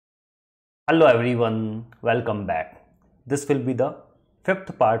Hello everyone, welcome back. This will be the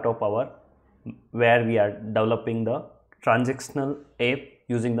fifth part of our where we are developing the transactional app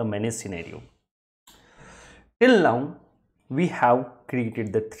using the managed scenario. Till now we have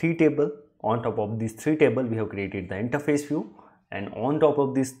created the three table. On top of these three table we have created the interface view, and on top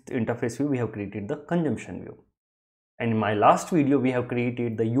of this interface view we have created the consumption view. And in my last video we have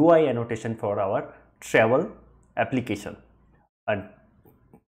created the UI annotation for our travel application, and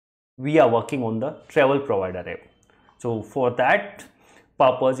we are working on the travel provider app. So for that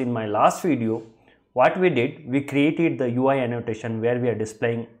purpose, in my last video what we did, we created the UI annotation where we are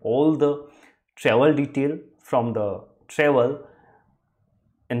displaying all the travel detail from the travel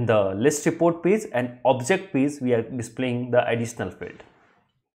in the list report page, and object page we are displaying the additional field.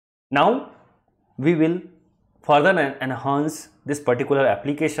 Now we will further enhance this particular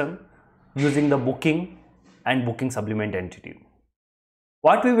application using the booking and booking supplement entity.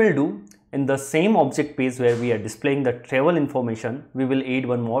 What we will do, in the same object page where we are displaying the travel information, we will add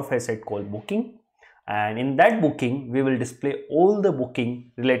one more facet called booking, and in that booking we will display all the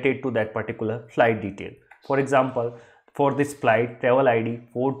booking related to that particular flight detail. For example, for this flight, travel ID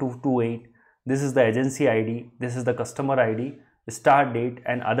 4228, this is the agency ID, this is the customer ID, start date,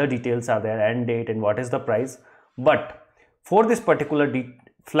 and other details are there, end date, and what is the price. But for this particular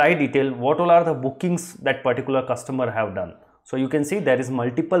flight detail, what all are the bookings that particular customer have done. So you can see there is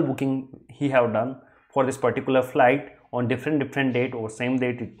multiple booking he have done for this particular flight on different date or same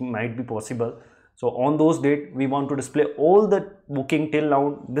date, it might be possible. So on those date we want to display all the booking till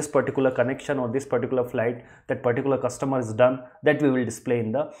now, this particular connection or this particular flight that particular customer is done, that we will display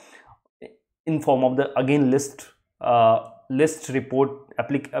in form of the again list report.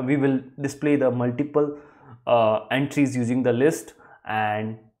 We will display the multiple entries using the list,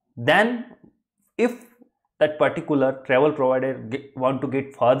 and then if that particular travel provider want to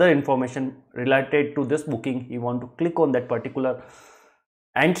get further information related to this booking, he want to click on that particular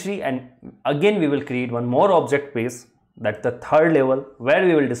entry, and again we will create one more object page, that the third level, where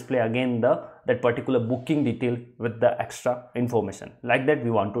we will display again that particular booking detail with the extra information. Like that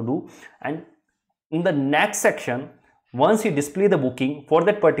we want to do. And in the next section, once you display the booking, for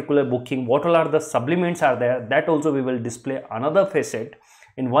that particular booking what all are the supplements are there, that also we will display another facet.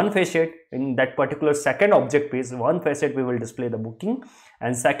 In one facet, in that particular second object page, one facet we will display the booking,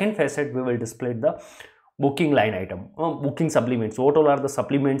 and second facet we will display the booking line item, booking supplements, what all are the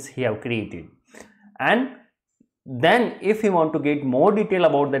supplements he have created. And then if he want to get more detail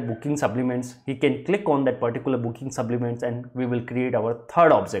about that booking supplements, he can click on that particular booking supplements, and we will create our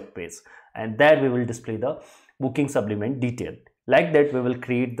third object page, and there we will display the booking supplement detail. Like that we will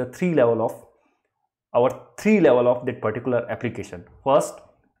create the three level of that particular application. First,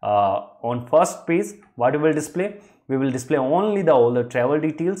 on first page what we will display, we will display only all the travel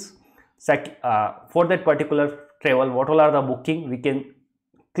details. For that particular travel, what all are the booking, we can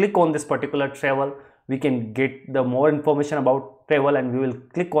click on this particular travel, we can get the more information about travel, and we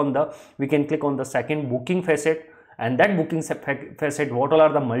can click on the second booking facet, and that booking facet, what all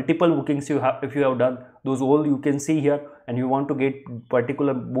are the multiple bookings you have, if you have done, those all you can see here. And you want to get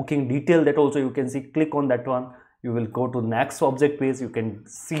particular booking detail, that also you can see, click on that one, you will go to next object page, you can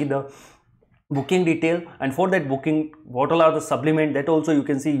see the booking detail. And for that booking, what all are the supplement, that also you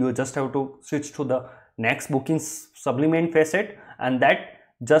can see, you just have to switch to the next booking supplement facet, and that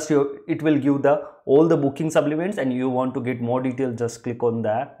it will give all the booking supplements, and you want to get more detail, just click on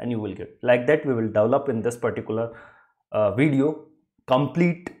that and you will get. Like that we will develop in this particular video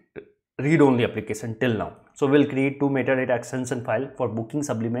complete read-only application till now. So we'll create two metadata extension file for booking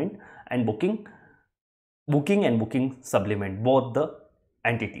supplement and booking and booking supplement, both the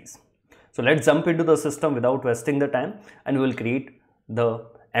entities. So let's jump into the system without wasting the time, and we will create the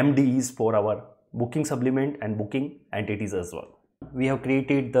MDEs for our booking supplement and booking entities as well. We have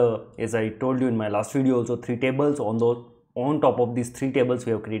created as I told you in my last video also, three tables. On top of these three tables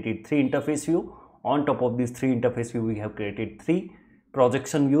we have created three interface view. On top of these three interface view we have created three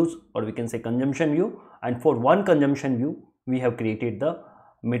projection views, or we can say consumption view, and for one consumption view we have created the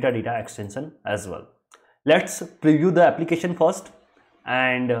metadata extension as well. Let's preview the application first,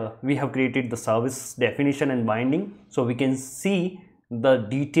 and we have created the service definition and binding, so we can see the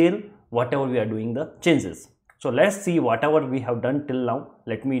detail whatever we are doing the changes. So let's see whatever we have done till now.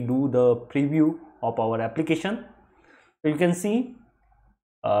 Let me do the preview of our application. So you can see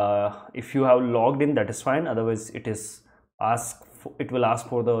if you have logged in, that is fine, otherwise it will ask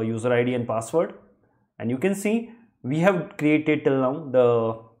for the user ID and password. And you can see we have created till now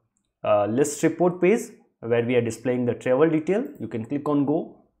the list report page where we are displaying the travel detail. You can click on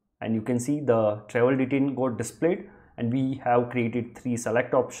go, and you can see the travel detail got displayed, and we have created 3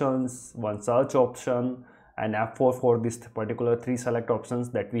 select options, 1 search option, and F4 for this particular 3 select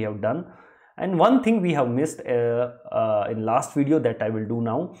options that we have done. And one thing we have missed in last video that I will do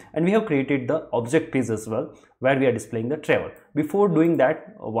now, and we have created the object page as well, where we are displaying the travel. Before doing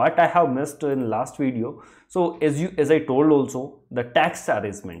that, what I have missed in last video, so as I told also, the text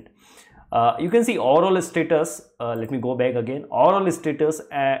arrangement. You can see overall status. Let me go back again. Overall status,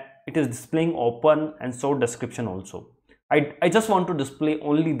 it is displaying open and short description also. I just want to display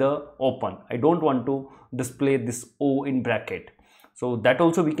only the open. I don't want to display this O in bracket. So that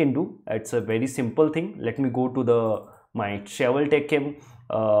also we can do. It's a very simple thing. Let me go to my travel TechM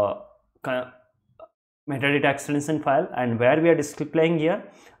metadata extension file, and where we are displaying here,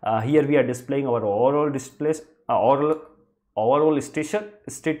 here we are displaying our overall displays, overall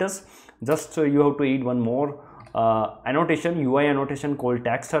status. Just you have to add one more annotation, UI annotation called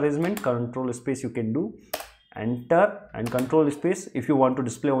text arrangement. Control space you can do, enter, and control space if you want to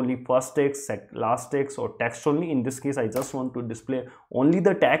display only first text, last text, or text only. In this case I just want to display only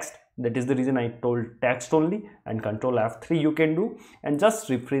the text. That is the reason I told text only, and control F3 you can do, and just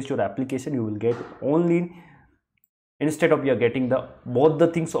refresh your application. You will get only, instead of you are getting both the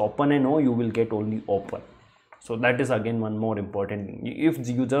things open and O, you will get only open. So that is again one more important thing. If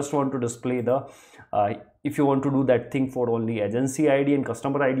you just want to display if you want to do that thing for only agency ID and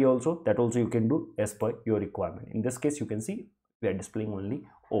customer ID also, that also you can do as per your requirement. In this case you can see we are displaying only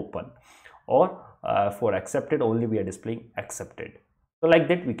open, or for accepted only we are displaying accepted. So like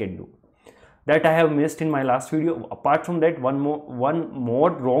that we can do. That I have missed in my last video. Apart from that, one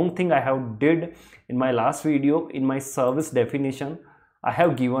more wrong thing I have did in my last video. In my service definition, I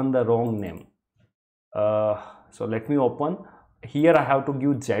have given the wrong name. So let me open. Here I have to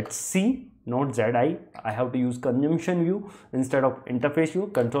give ZC, not ZI. I have to use consumption view instead of interface view.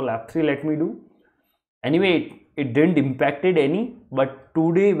 Control F3 let me do. Anyway, it didn't impacted any, but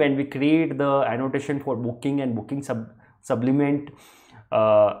today when we create the annotation for booking and booking supplement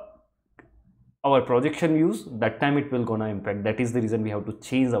our projection views, that time it will gonna impact. That is the reason we have to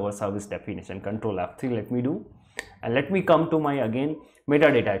change our service definition. Control F3 let me do, and let me come to my again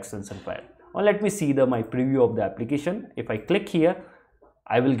metadata extension file. Or let me see my preview of the application. If I click here,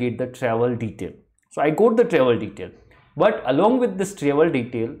 I will get the travel detail. So I got the travel detail, but along with this travel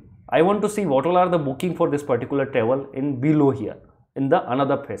detail, I want to see what all are the booking for this particular travel in below here in the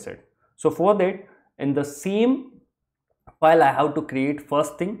another facet. So for that, in the same file, I have to create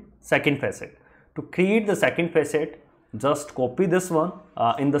first thing, second facet. To create the second facet, just copy this one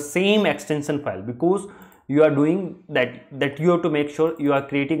in the same extension file, because you are doing that you have to make sure you are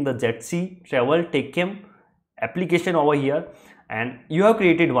creating the ZC travel TechM application over here, and you have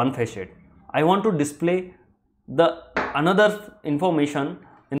created one facet. I want to display the another information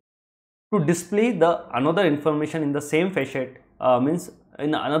in the same facet, means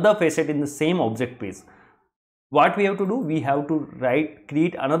in another facet in the same object page. What we have to do, we have to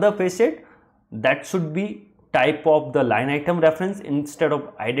create another facet that should be type of the line item reference instead of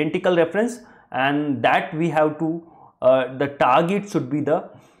identical reference, and that we have to the target should be the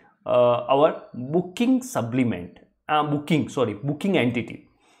our booking supplement booking entity.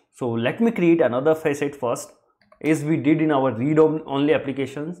 So let me create another facet first, as we did in our read only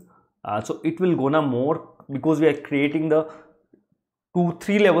applications. So it will gonna more, because we are creating the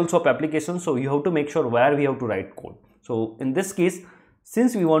 2-3 levels of applications, so you have to make sure where we have to write code. So in this case,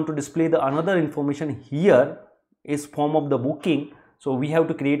 since we want to display the another information here is form of the booking, so we have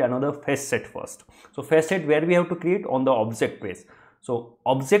to create another facet first. So facet where we have to create on the object page. So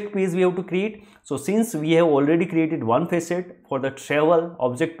object page we have to create. So since we have already created one facet for the travel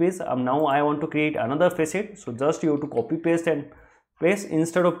object page, now I want to create another facet. So just you have to copy paste and paste.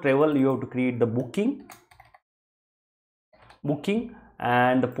 Instead of travel, you have to create the booking,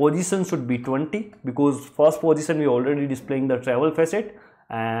 and the position should be 20, because first position we are already displaying the travel facet,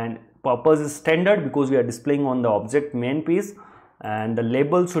 and purpose is standard because we are displaying on the object main page, and the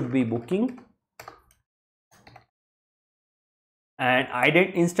label should be booking, and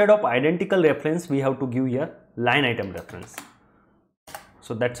instead of identical reference we have to give here line item reference.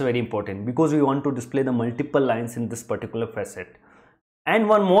 So that's very important, because we want to display the multiple lines in this particular facet. And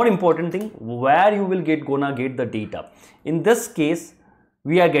one more important thing, where you will gonna get the data. In this case,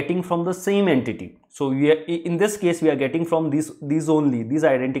 we are getting from the same entity. So in this case we are getting from these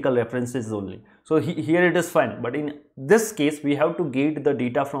identical references only. So here it is fine, but in this case we have to get the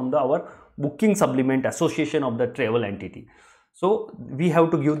data from our booking supplement association of the travel entity. So we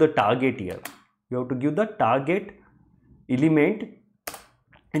have to give the target here. You have to give the target element,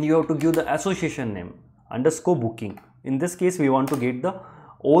 and you have to give the association name underscore booking. In this case we want to get the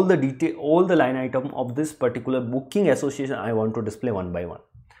all the detail, all the line item of this particular booking association I want to display one by one.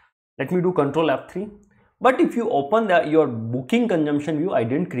 Let me do Control F3. But if you open your booking consumption view, I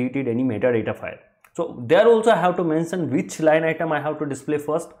didn't create any metadata file. So there also I have to mention which line item I have to display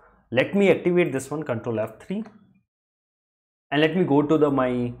first. Let me activate this one, Control F3, and let me go to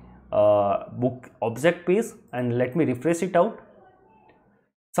my book object page and let me refresh it out.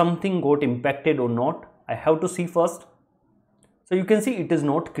 Something got impacted or not, I have to see first. So you can see it is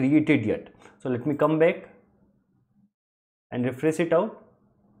not created yet. So let me come back and refresh it out.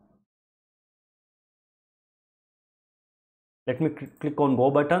 Let me click on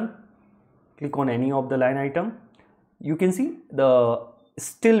go button, click on any of the line item. You can see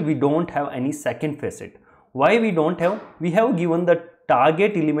still we don't have any second facet. Why we don't have? We have given the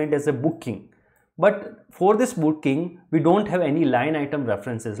target element as a booking, but for this booking we don't have any line item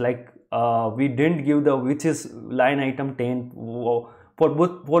references, like we didn't give the which is line item 10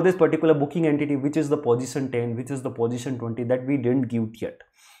 for this particular booking entity, which is the position 10, which is the position 20, that we didn't give yet.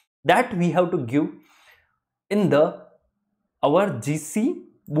 That we have to give in our GC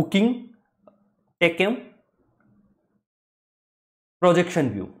booking TechM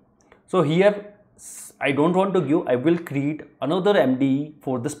projection view. So here I don't want to give, I will create another MDE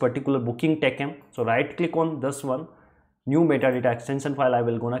for this particular booking TechM. So right click on this one, new metadata extension file I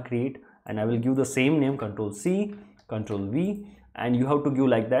will gonna create, and I will give the same name, Control C, Control V, and you have to give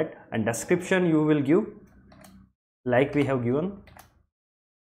like that. And description you will give like we have given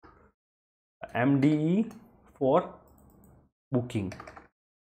MDE for booking,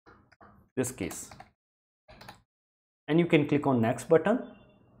 this case, and you can click on next button,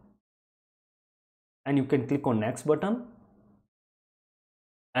 and you can click on next button.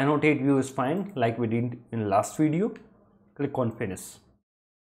 Annotate view is fine like we did in last video. Click on finish.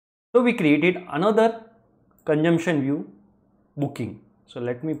 So we created another consumption view booking. So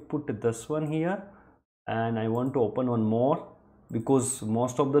let me put this one here, and I want to open one more, because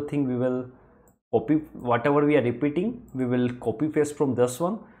most of the thing we will copy, whatever we are repeating we will copy paste from this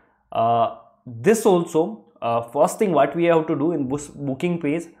one. This also first thing what we have to do in booking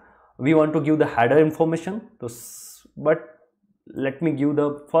page, we want to give the header information. But let me give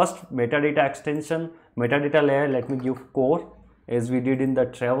the first metadata extension, metadata layer. Let me give core, as we did in the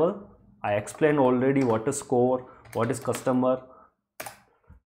travel. I explained already what is core, what is customer,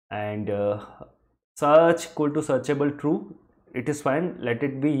 and search equal to searchable true. It is fine, let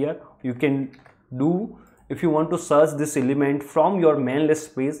it be here. You can do, if you want to search this element from your main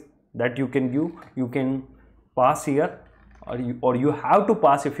list page, that you can give, you can pass here, or you have to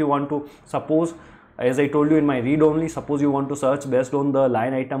pass if you want to. Suppose, as I told you in my read only, suppose you want to search based on the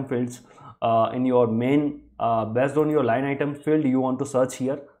line item fields in your main, based on your line item field you want to search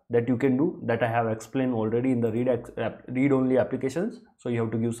here, that you can do, that I have explained already in the read only applications. So you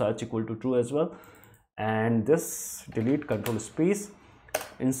have to give search equal to true as well. And this delete, Control space,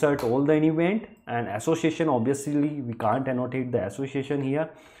 insert all the event, and association, obviously we can't annotate the association here.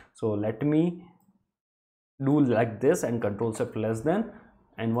 So let me do like this, and Control Shift less than.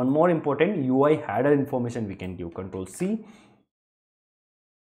 And one more important UI header information we can give, Control C.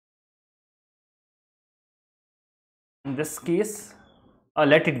 In this case,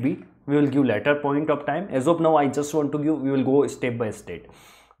 let it be, we will give later point of time. As of now I just want to give, we will go step by step.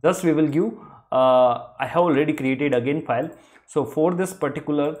 Thus we will give, I have already created again file. So for this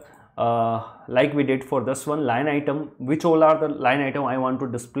particular like we did for this one line item, which all are the line item I want to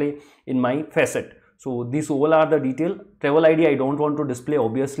display in my facet. So these all are the detail. Travel ID I don't want to display,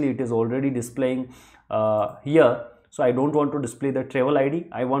 obviously it is already displaying here. So I don't want to display the travel ID,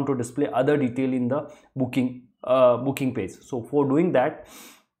 I want to display other detail in the booking page. So for doing that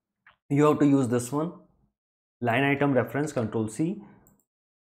you have to use this one, line item reference, Control C,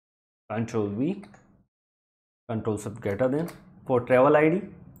 Control V, Control Shift greater than. For travel ID,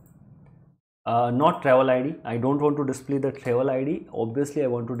 not travel ID, I don't want to display the travel ID, obviously I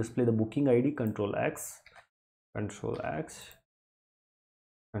want to display the booking ID, Control X, Control X,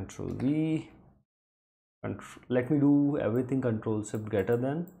 Control V, let me do everything, Control Shift greater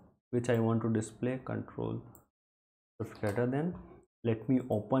than, which I want to display, Control Shift greater than. Let me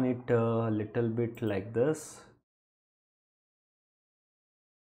open it a little bit like this.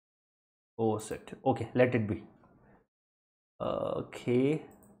 Oh shit, okay, let it be. Okay,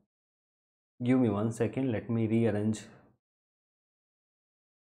 give me 1 second, let me rearrange.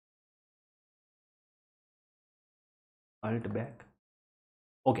 Alt back.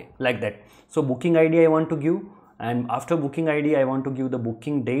 Okay, like that. So booking ID I want to give, and after booking ID I want to give the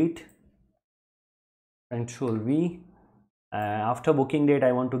booking date, Control V. After booking date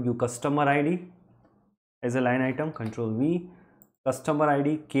I want to give customer ID as a line item, Control V. customer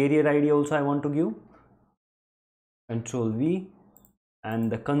ID, carrier ID also I want to give, Control V,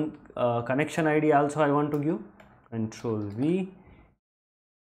 and the connection ID also I want to give, Control V,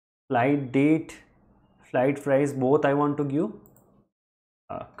 flight date, flight price both I want to give,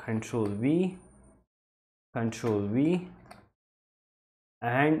 Control V, Control V,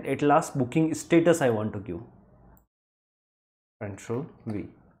 and at last booking status I want to give, Control V,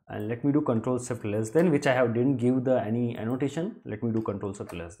 and let me do Control Shift less than, which I have didn't give the any annotation. Let me do Control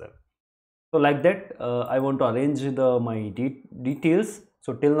Shift less than. So like that, I want to arrange my details.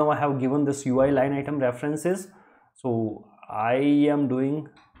 So till now I have given this UI line item references. So I am doing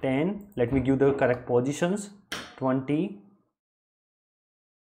 10. Let me give the correct positions: 20,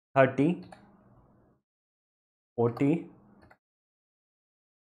 30, 40,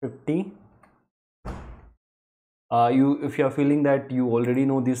 50. If you are feeling that you already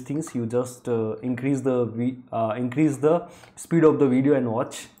know these things, you just increase the speed of the video and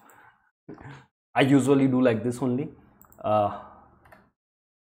watch. I usually do like this only.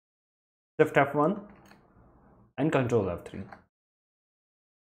 Shift F1 and Control F3.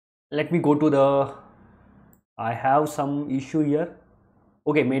 Let me go to the, I have some issue here.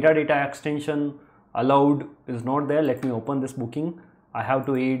 Okay, metadata extension allowed is not there. Let me open this booking. I have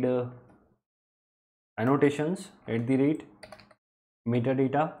to add annotations at the rate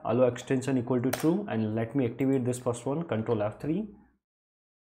metadata allow extension equal to true, and let me activate this first one, Control F3.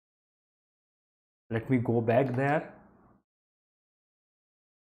 Let me go back there,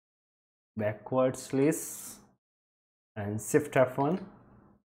 backward slash, and Shift F1.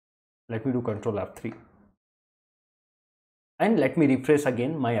 Let me do Control F3, and let me refresh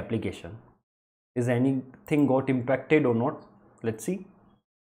again my application. Is anything got impacted or not? Let's see.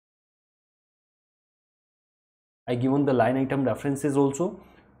 I given the line item references also.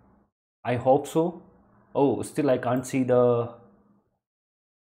 I hope so. Oh, still I can't see the,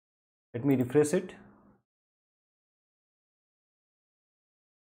 let me refresh it.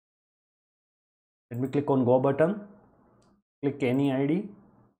 Let me click on go button, click any ID.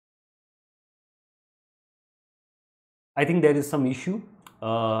 I think there is some issue.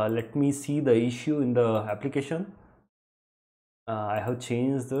 Let me see the issue in the application. I have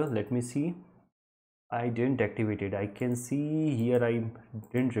changed the, let me see. I didn't activate it. I can see here I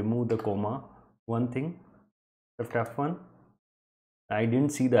didn't remove the comma. One thing, Shift F1. I didn't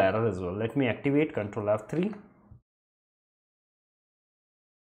see the error as well. Let me activate Control F3.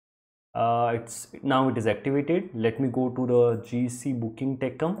 Now it is activated. Let me go to the GC booking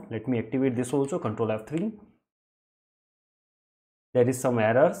Techcom. Let me activate this also, Control F3. There is some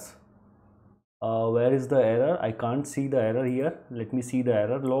errors. Where is the error? I can't see the error here. Let me see the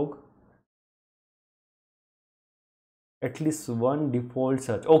error log. At least one default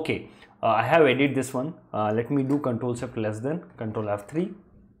search. Okay, I have edited this one. Let me do Control Shift less than, Control F3.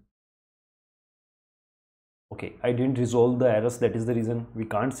 Okay, I didn't resolve the errors, that is the reason we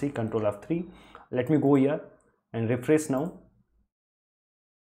can't see, Control F3. Let me go here and refresh now.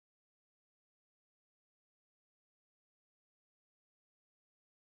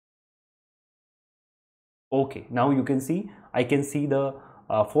 Okay, now you can see, I can see the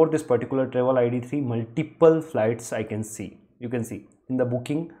for this particular travel ID3 multiple flights I can see. You can see in the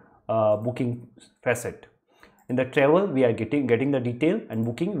booking facet. In the travel we are getting the detail, and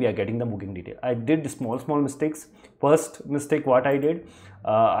booking we are getting the booking detail. I did small mistakes. First mistake what I did,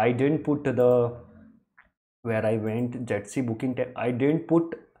 I didn't put the, where I went Jetsy booking tab, I didn't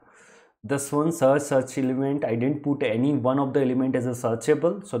put this one search element. I didn't put any one of the element as a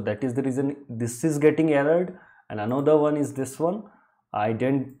searchable, so that is the reason this is getting errored. And another one is this one, I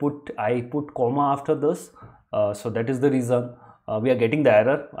put comma after this, so that is the reason we are getting the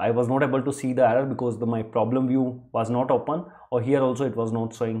error. I was not able to see the error because my problem view was not open, or here also it was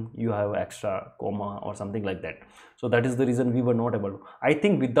not showing you have extra comma or something like that. So that is the reason we were not able to. I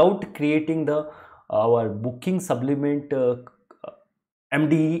think without creating the our booking supplement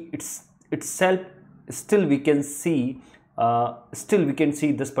MDE itself, still we can see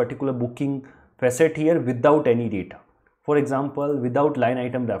this particular booking facet here without any data. For example, without line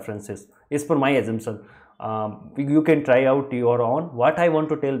item references, is for my assumption. You can try out your own. What I want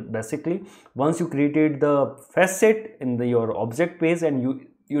to tell basically, once you created the facet in your object page and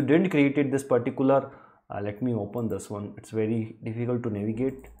you didn't created this particular, let me open this one, it's very difficult to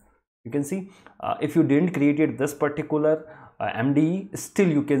navigate. You can see if you didn't created this particular MDE, still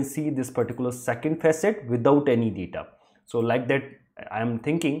you can see this particular second facet without any data. So like that I am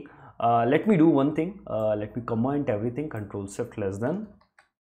thinking, let me do one thing, let me comment everything, Control Shift less than,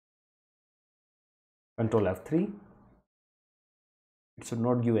 Control F3. It should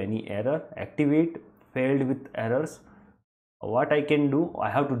not give any error. Activate failed with errors. What I can do, I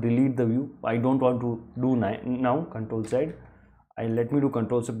have to delete the view. I don't want to do now. Control Z. Let me do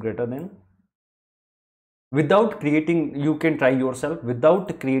Control Shift greater than. Without creating, you can try yourself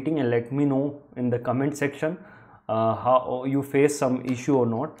without creating, and let me know in the comment section how you face some issue or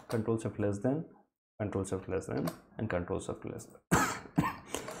not. Control Shift less than, Control Shift less than, and Control Shift less than.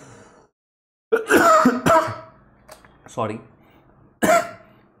 Sorry.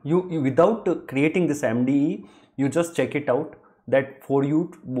 you without creating this MDE, you just check it out that for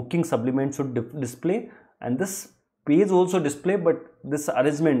you booking supplement should display, and this page also display, but this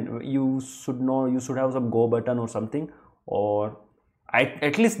arrangement you should know, you should have some go button or something, or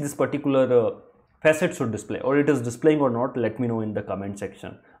at least this particular facet should display, or it is displaying or not. Let me know in the comment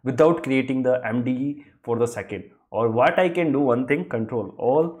section without creating the MDE for the second. Or what I can do, one thing, Control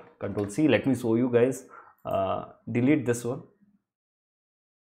All, Control C. Let me show you guys. Delete this one,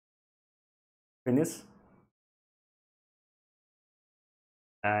 finish,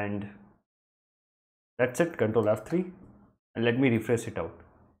 and that's it. Control F3, and let me refresh it out.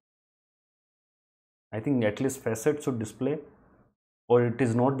 I think at least facet should display, or it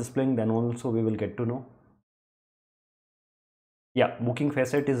is not displaying, then also we will get to know. Yeah, booking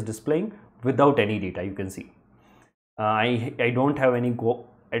facet is displaying without any data. You can see I don't have any go.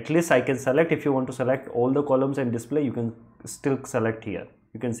 At least I can select. If you want to select all the columns and display, you can still select here.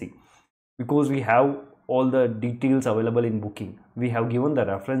 You can see, because we have all the details available in booking, we have given the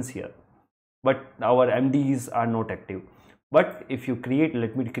reference here, but our MDEs are not active. But if you create,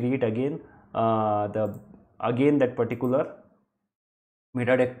 let me create again that particular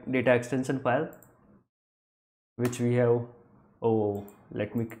metadata extension file which we have. Oh,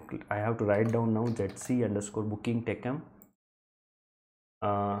 I have to write down now, ZC underscore booking techm.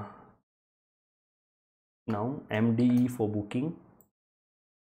 Now MDE for booking.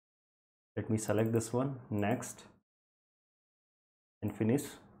 Let me select this one, next, and finish.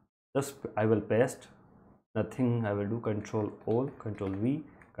 Just I will paste, nothing I will do. Control O, Control V,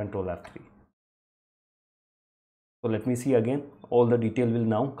 Control F3. So let me see again. All the detail will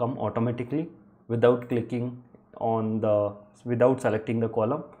now come automatically without clicking on the, without selecting the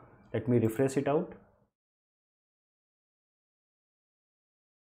column. Let me refresh it out.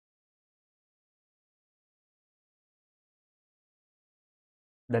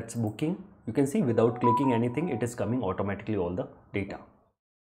 That's booking. You can see without clicking anything, it is coming automatically all the data.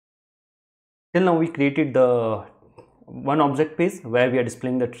 Till now we created the one object page where we are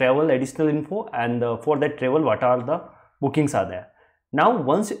displaying the travel additional info, and for that travel what are the bookings are there. Now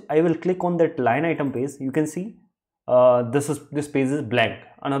once I will click on that line item page, you can see this page is blank.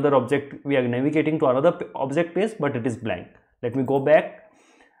 Another object, we are navigating to another object page, but it is blank. Let me go back.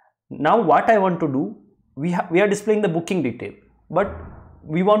 Now what I want to do, we are displaying the booking detail, but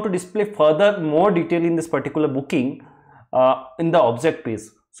we want to display further more detail in this particular booking in the object page.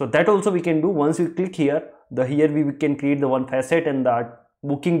 So that also we can do. Once we click here, here we can create the one facet, and that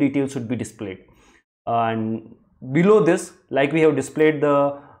booking detail should be displayed. And below this, like we have displayed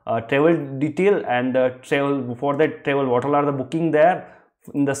the travel detail and the travel, for that travel what all are the booking there.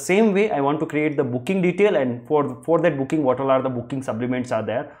 In the same way, I want to create the booking detail, and for that booking what all are the booking supplements are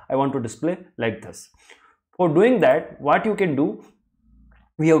there, I want to display like this. For doing that, what you can do,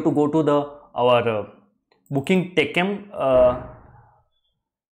 we have to go to our booking techm,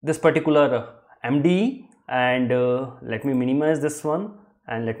 this particular MDE, and let me minimize this one,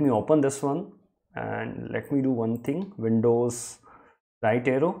 and let me open this one, and let me do one thing, Windows right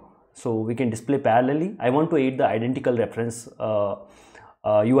arrow, so we can display parallelly. I want to add the identical reference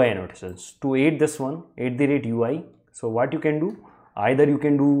UI annotations. To add this one, @UI. So what you can do, either you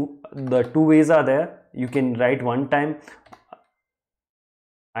can do, the two ways are there. You can write one time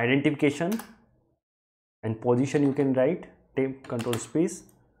identification, and position you can write, take control space,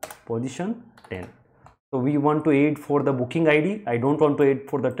 position 10. So we want to add for the booking ID. I don't want to add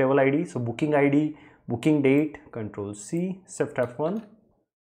for the travel ID. So booking ID, booking date, Control C, Shift F1,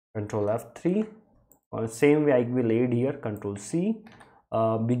 Control F3. Same way I will add here, Control C,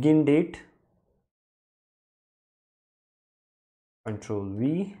 begin date, Control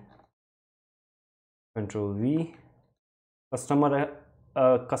V, Control V,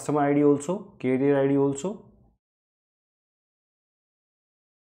 customer ID also, carrier ID also.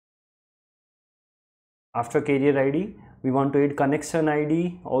 After carrier ID, we want to add connection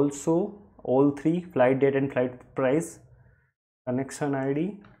ID also, all three, flight date and flight price, connection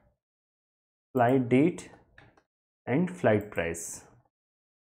ID, flight date and flight price.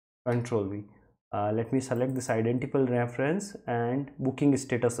 Control V. Let me select this identical reference and booking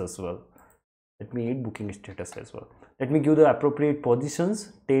status as well. Let me add booking status as well. Let me give the appropriate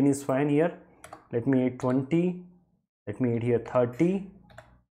positions. 10 is fine here. Let me add 20. Let me add here 30.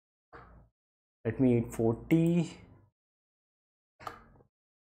 Let me add 40,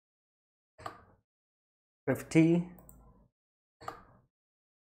 50,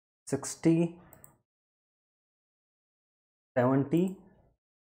 60, 70,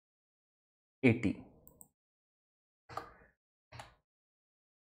 80.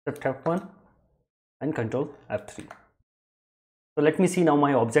 Step 1 and Control F3. So let me see now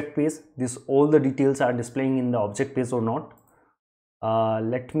my object page. This all the details are displaying in the object page or not.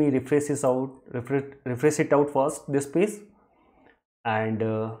 Let me refresh it out first, this page. And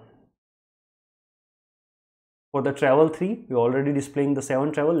for the travel 3, we are already displaying the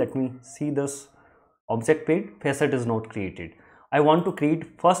 7 travel. Let me see this object page. Facet is not created. I want to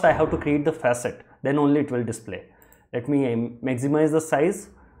create, first I have to create the facet, then only it will display. Let me maximize the size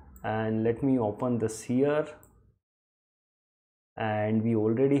and let me open this here. And we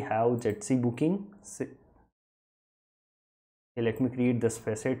already have ZC booking. Okay, let me create this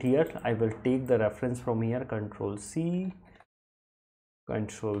facet here. I will take the reference from here, Control C,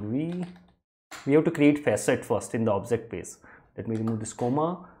 Control V. We have to create facet first in the object page. Let me remove this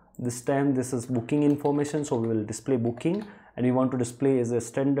comma. This time this is booking information, so we will display booking, and we want to display as a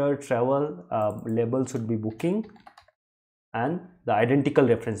standard travel label should be booking, and the identical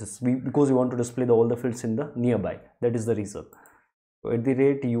references because we want to display all the fields in the nearby. That is the reason. So at the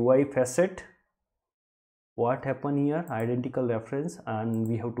rate UI facet, what happened here? Identical reference, and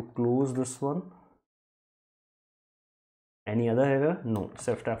we have to close this one. Any other error? No.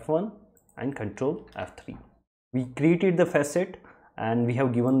 Shift F1 and Control F3. We created the facet and we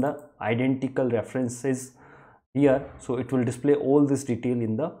have given the identical references here, so it will display all this detail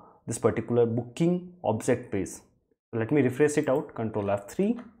in this particular booking object page. So let me refresh it out, Control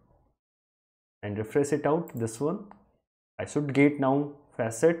F3 and refresh it out, this one. I should get now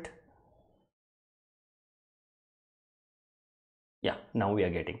facet. Yeah, now we are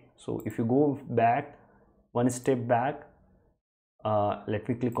getting. So if you go back, one step back, let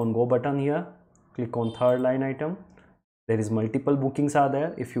me click on go button here, click on third line item. There is multiple bookings are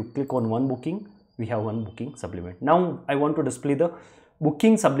there. If you click on one booking, we have one booking supplement. Now I want to display the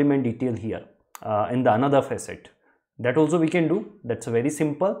booking supplement detail here in the another facet. That also we can do. That's very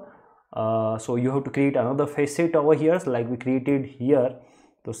simple. So you have to create another facet over here, so like we created here.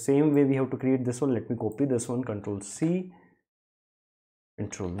 The same way we have to create this one. Let me copy this one, Control C,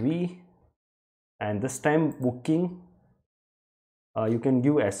 Control V, and this time booking. You can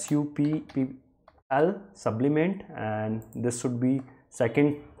give SUPPL supplement, and this should be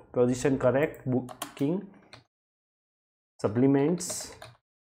second position correct, booking supplements,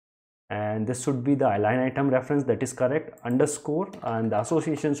 and this should be the line item reference, that is correct, underscore, and the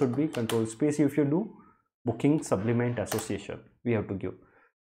association should be Control space. If you do booking supplement association, we have to give.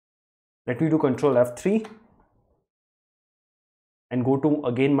 Let me do Control F3 and go to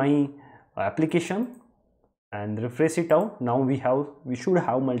again my application and refresh it out. Now we should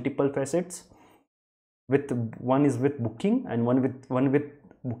have multiple facets. With one is with booking and one with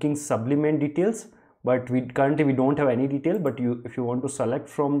booking supplement details, but currently we don't have any detail. But if you want to select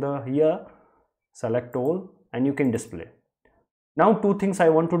from the here, select all and you can display. Now two things I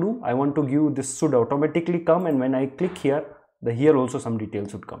want to do. I want to give this should automatically come, and when I click here, here also some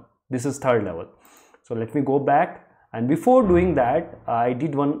details should come. This is third level. So let me go back, and before doing that, I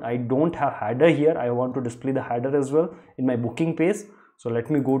don't have header here. I want to display the header as well in my booking page. So let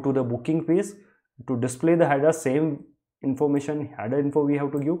me go to the booking page. To display the header, same information, header info we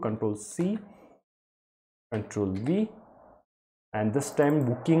have to give, Control C, Control V, and this time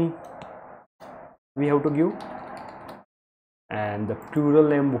booking we have to give, and the plural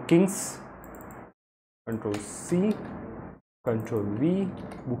name bookings, Control C, Control V,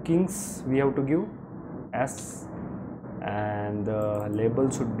 bookings we have to give S, and the label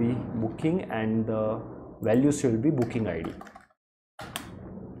should be booking, and the value should be booking ID.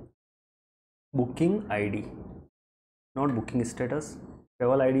 Booking ID, not booking status.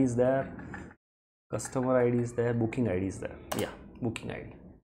 Travel ID is there, customer ID is there, booking ID is there. Yeah, booking ID.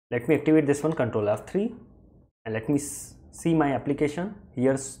 Let me activate this one, Control F3, and let me see my application.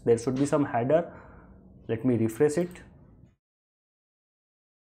 Here there should be some header. Let me refresh it.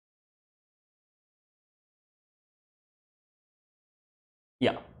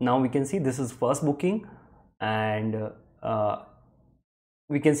 Yeah, now we can see this is first booking, and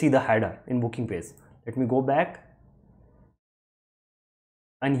we can see the header in booking page. Let me go back,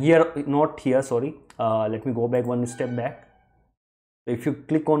 and here, not here, sorry, let me go back one step back. If you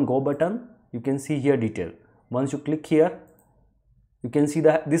click on go button, you can see here detail. Once you click here, you can see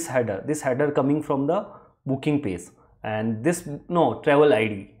this header coming from the booking page. and this, no, travel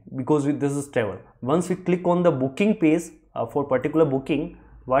ID, because this is travel. Once we click on the booking page for particular booking,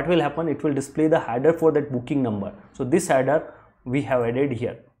 what will happen, it will display the header for that booking number. So this header we have added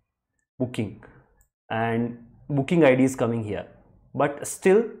here, booking, and booking ID is coming here, but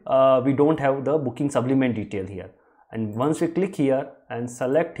still we don't have the booking supplement detail here. And once we click here and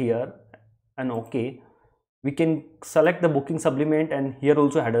select here and OK, we can select the booking supplement, and here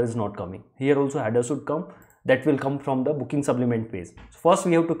also header is not coming. Here also header should come, that will come from the booking supplement page. So first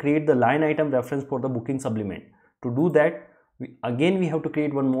we have to create the line item reference for the booking supplement. To do that, we have to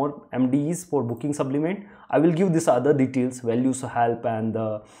create one more MDEs for booking supplement. I will give this other details, values, help, and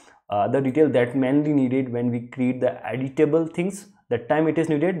the other detail that mainly needed when we create the editable things. That time it is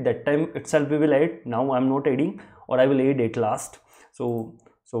needed, that time itself we will add. Now I am not adding, or I will add at last. So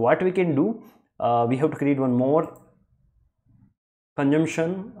what we can do, we have to create one more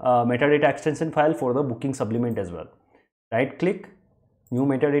consumption metadata extension file for the booking supplement as well. Right click, new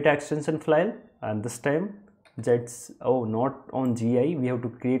metadata extension file, and this time not on GI, we have to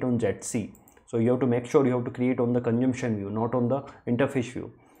create on ZC. So you have to make sure you have to create on the consumption view, not on the interface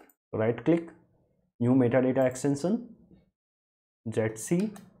view. So right click, new metadata extension,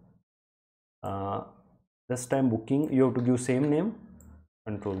 ZC, this time booking, you have to give same name,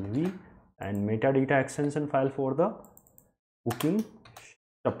 Control V, and metadata extension file for the booking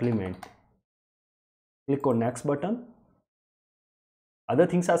supplement. Click on next button. Other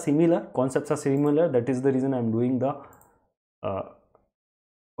things are similar, concepts are similar, that is the reason I am doing the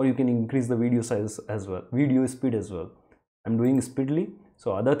or you can increase the video size as well, video speed as well. I'm doing speedily.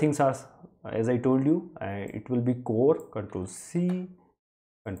 So other things are, as I told you, it will be core, Control C,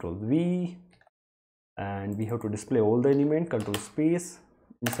 Control V, and we have to display all the elements, Control space,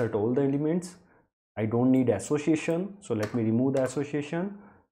 insert all the elements. I don't need association, so let me remove the association.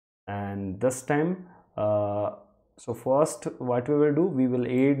 And this time so first what we will do, we will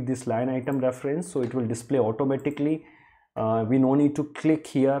add this line item reference, so it will display automatically. We no need to click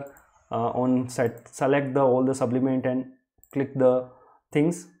here on select all the supplement and click the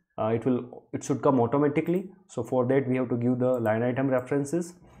things. It should come automatically. So for that we have to give the line item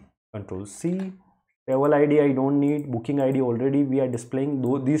references, Control C. Travel ID I don't need, booking ID already we are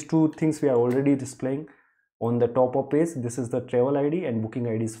displaying. These two things we are already displaying on the top of page. This is the travel ID and booking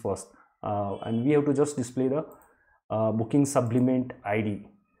ID is first, and we have to just display the booking supplement ID.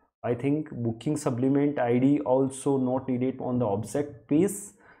 I think booking supplement ID also not needed on the object page.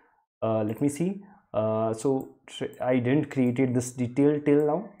 Let me see. So I didn't created this detail till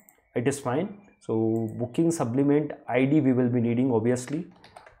now, it is fine. So booking supplement ID we will be needing obviously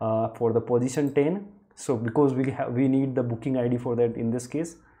for the position 10. So because we need the booking ID for that in this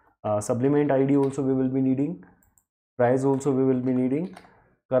case. Supplement ID also we will be needing, price also we will be needing.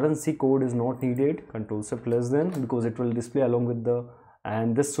 Currency code is not needed, Control Shift less than, because it will display along with the,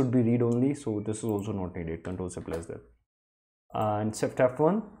 and this should be read only, so this is also not needed, Control Shift less than, and Shift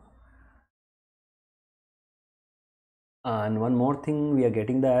F1. And one more thing, we are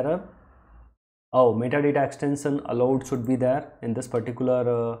getting the error. Oh, metadata extension allowed should be there in this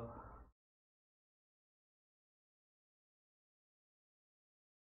particular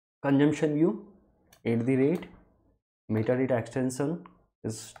consumption view. At the rate metadata extension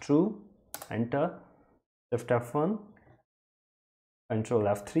is true, enter, Shift F1, Control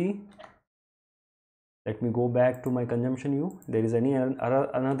F3. Let me go back to my consumption view. There is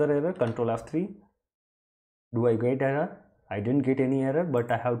another error, Control F3. Do I get error? I didn't get any error,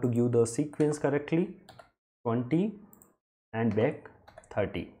 but I have to give the sequence correctly, 20 and back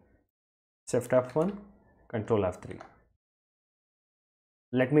 30. Shift F1, Control F3.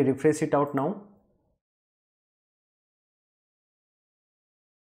 Let me refresh it out now.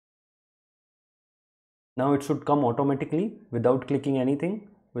 Now it should come automatically without clicking anything,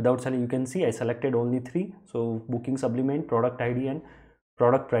 without selling. You can see I selected only 3. So booking supplement, product ID, and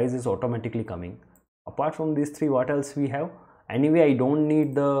product price is automatically coming. Apart from these 3, what else we have? Anyway, I don't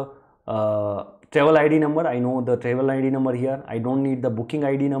need the travel ID number. I know the travel ID number here. I don't need the booking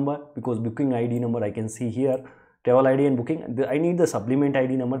ID number, because booking ID number I can see here. Travel ID and booking. I need the supplement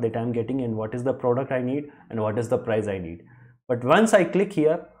ID number that I am getting, and what is the product I need and what is the price I need. But once I click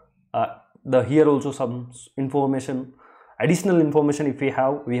here, here also some information, additional information if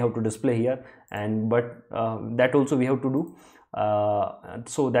we have to display here, and but that also we have to do.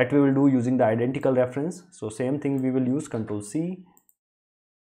 So that we will do using the identical reference. So same thing we will use, Control C,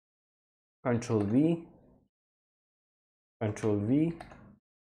 Control V, Control V,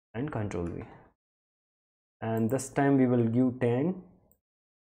 and Control V. And this time we will give 10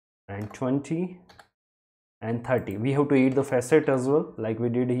 and 20 and 30. We have to add the facet as well, like we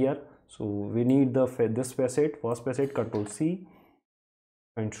did here. So we need this facet, first facet, Control C,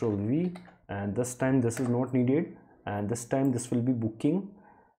 Control V, and this time this is not needed, and this time this will be booking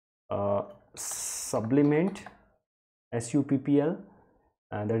supplement SUPPL,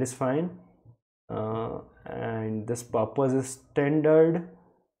 and that is fine. And this purpose is standard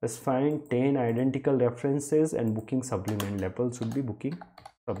is fine. 10 identical references and booking supplement level should be booking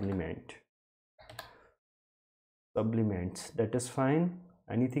supplements, that is fine.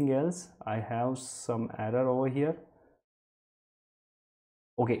 Anything else? I have some error over here.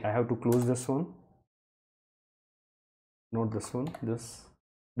 Okay, I have to close this one, not this one, this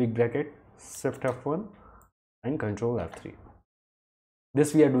big bracket, Shift F1 and Control F3.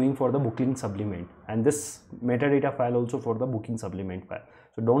 This we are doing for the booking supplement, and this metadata file also for the booking supplement file.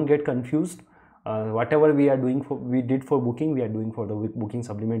 So don't get confused. Whatever we did for booking, we are doing for the booking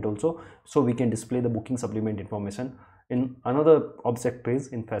supplement also, so we can display the booking supplement information in another object page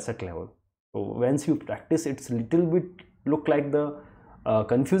in facet level. So once you practice, it's little bit look like the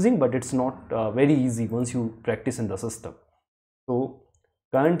confusing, but it's not very easy once you practice in the system. So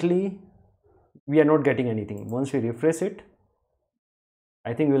currently we are not getting anything. Once we refresh it,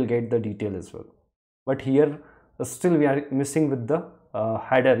 I think we'll get the detail as well, but here still we are missing with the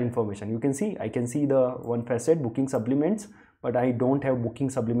header information. You can see, I can see the one facet booking supplements, but I don't have booking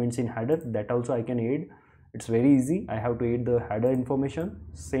supplements in header. That also I can add. It's very easy. I have to add the header information,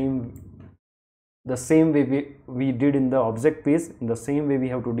 the same way we did in the object page, in the same way we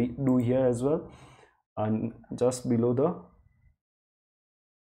have to do here as well. And just below the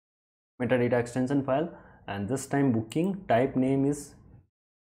metadata extension file, and this time booking type name is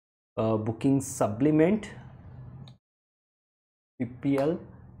booking supplement PPL,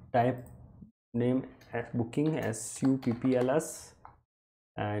 type name as booking SUPPLS,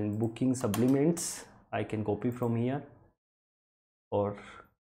 and booking supplements I can copy from here or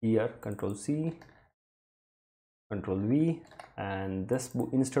here, Control C, Control V, and this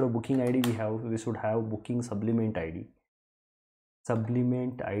instead of booking ID we should have booking supplement ID.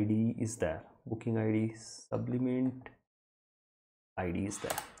 Supplement ID is there, booking ID, supplement ID is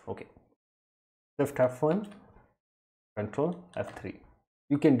there. Okay, Shift F1, Control F3.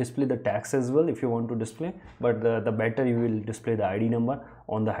 You can display the tags as well if you want to display, but the better you will display the ID number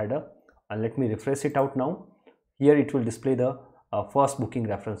on the header. And let me refresh it out now. Here it will display the first booking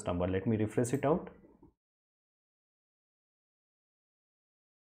reference number. Let me refresh it out.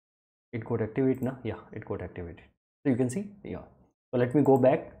 It got activated now. Yeah, it got activated. So you can see, yeah. So let me go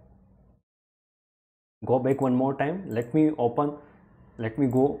back one more time. Let me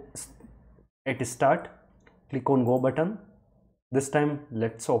go at start, click on go button. This time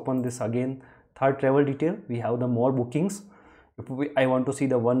let's open this again, third travel detail. We have the more bookings. If I want to see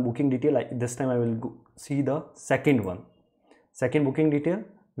the one booking detail, this time I will see the second booking detail.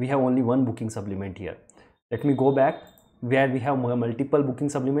 We have only one booking supplement here. Let me go back where we have multiple booking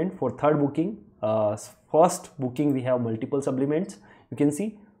supplement. For third booking, first booking, we have multiple supplements. You can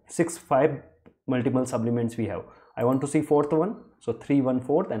see 5 multiple supplements we have. I want to see fourth one, so 3, 1,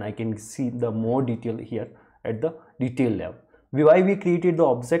 4, and I can see the more detail here at the detail level. Why we created the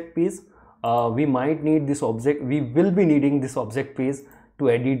object page? We might need this object. We will be needing this object page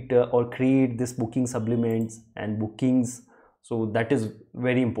to edit or create this booking supplements and bookings. So that is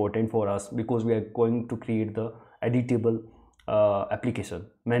very important for us, because we are going to create the editable application,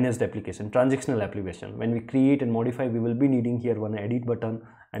 managed application, transactional application. When we create and modify, we will be needing here one edit button,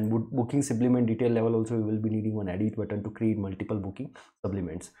 and booking supplement detail level also we will be needing one edit button to create multiple booking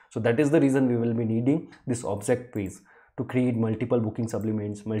supplements. So that is the reason we will be needing this object page to create multiple booking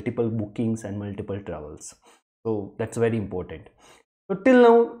supplements, multiple bookings, and multiple travels. So that's very important. So till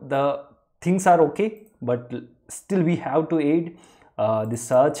now the things are okay, but still we have to add the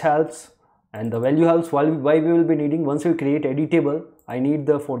search helps and the value helps. Why we will be needing, once we create editable, I need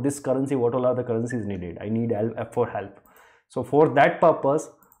for this currency, what all are the currencies needed? I need F for help. So for that purpose,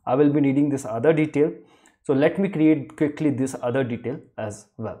 I will be needing this other detail. So let me create quickly this other detail as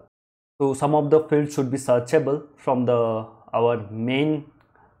well. So some of the fields should be searchable from our main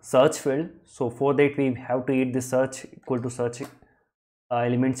search field. So for that we have to add the search equal to search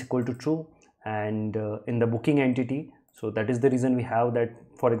elements equal to true, and in the booking entity. So that is the reason we have that.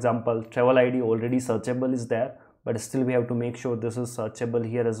 For example, travel ID already searchable is there, but still we have to make sure this is searchable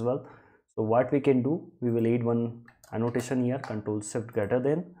here as well. So what we can do, we will add one annotation here, Control Shift greater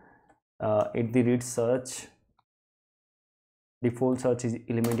than at the read search default search is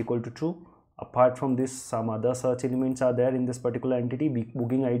element equal to true. Apart from this, some other search elements are there in this particular entity.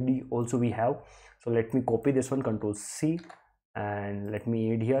 Booking ID also we have. So let me copy this one, Control C, and let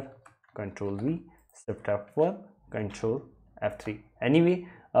me add here, Control V, Shift F1, Control F3. Anyway,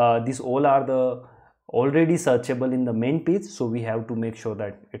 these all are the already searchable in the main page, so we have to make sure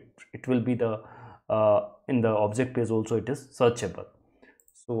that it will be the in the object page also it is searchable.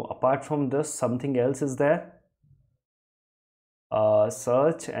 So apart from this, something else is there,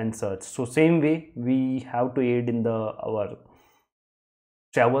 search and search. So same way we have to add in the our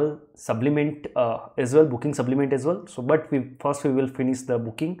travel supplement as well, booking supplement as well. So but we will finish the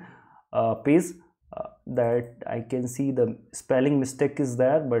booking page. That I can see the spelling mistake is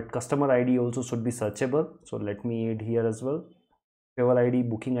there, but customer ID also should be searchable. So let me add here as well. Travel ID,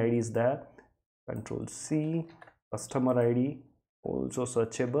 booking ID is there. Control C, customer ID also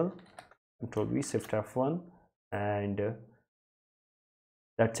searchable. Control V, Shift F1, and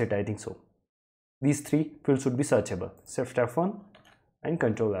that's it. I think so. These three fields should be searchable. Shift F1 and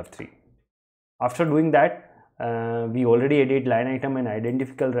Control F3. After doing that, we already added line item and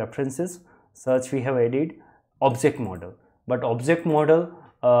identifiable references. Search we have added object model, but object model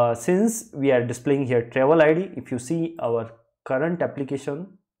since we are displaying here travel ID, if you see our current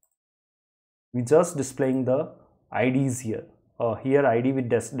application, we just displaying the IDs here. Here ID with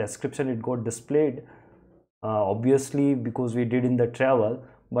description it got displayed obviously because we did in the travel,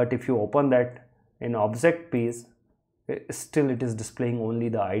 but if you open that in object page, still it is displaying only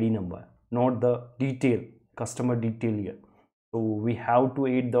the ID number, not the detail, customer detail here. So we have to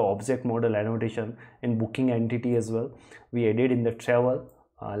add the object model annotation in booking entity as well. We added in the travel.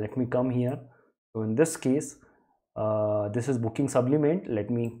 Let me come here. So in this case, this is booking supplement. Let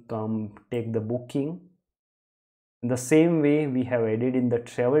me come take the booking. In the same way we have added in the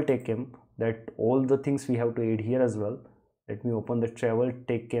travel TechM, that all the things we have to add here as well. Let me open the travel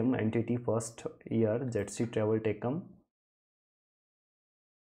TechM entity first here, ZC travel TechM.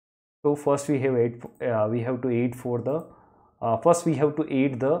 So first we have to add for the first we have to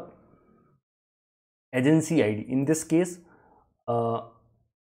add the agency ID. In this case,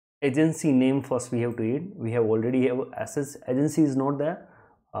 agency name first we have to add. We have already have assets. Agency is not there.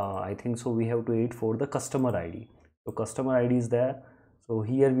 I think so. We have to add for the customer ID. So customer ID is there. So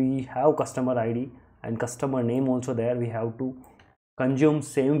here we have customer ID and customer name also there. We have to consume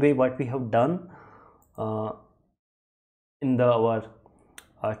same way what we have done in the our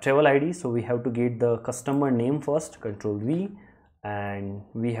travel ID. So we have to get the customer name first, Control V, and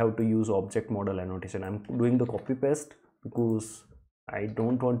we have to use object model annotation. I'm doing the copy paste because I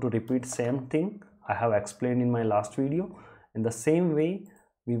don't want to repeat same thing I have explained in my last video. In the same way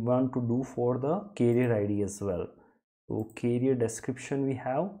we want to do for the carrier ID as well. So carrier description we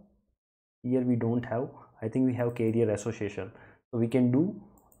have here, we don't have. I think we have carrier association, so we can do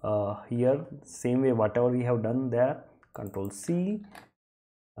here same way whatever we have done there. Control C,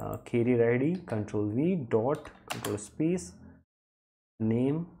 carrier ID, Control V, dot, Control space,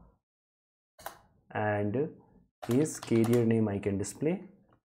 name, and his carrier name I can display,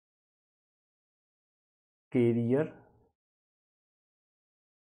 carrier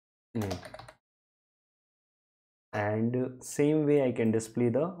name, and same way I can display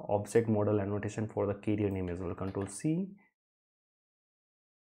the object model annotation for the carrier name as well. Control C,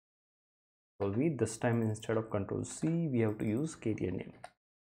 Control V. This time instead of Control C we have to use carrier name.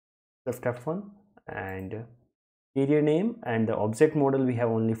 Shift F1 and carrier name, and the object model we have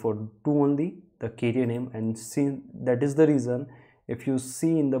only for two only, the carrier name. And see, that is the reason if you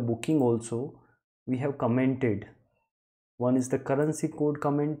see in the booking also we have commented, one is the currency code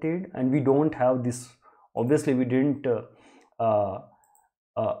commented, and we don't have this. Obviously we didn't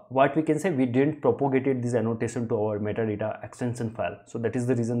what we can say, we didn't propagated this annotation to our metadata extension file, so that is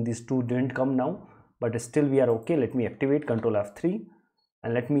the reason these two didn't come now, but still we are okay. Let me activate Control F3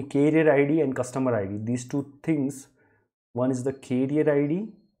 and let me carrier ID and customer ID, these two things. One is the carrier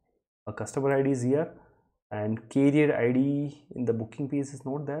ID, a customer ID is here, and carrier ID in the booking page is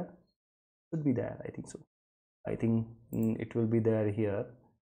not there. Should be there, I think so. I think it will be there here.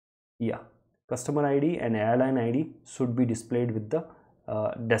 Yeah, customer ID and airline ID should be displayed with the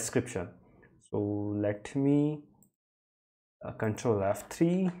description. So let me Control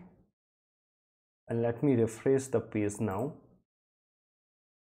F3 and let me refresh the page now.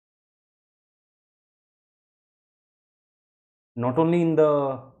 Not only in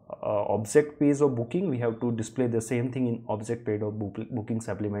the object page of booking, we have to display the same thing in object page of booking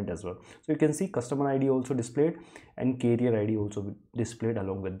supplement as well. So you can see customer ID also displayed and carrier ID also displayed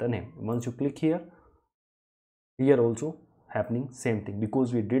along with the name. Once you click here, here also happening same thing,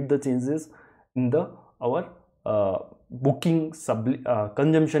 because we did the changes in the our booking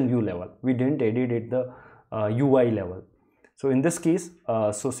consumption view level. We didn't edit at the UI level. So in this case,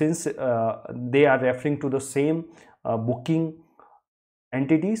 so since they are referring to the same booking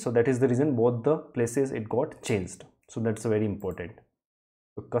entity, so that is the reason both the places it got changed. So that's very important.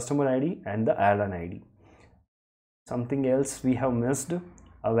 the customer ID and the airline ID. Something else we have missed,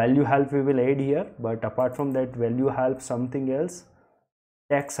 a value help we will add here, but apart from that value help, something else,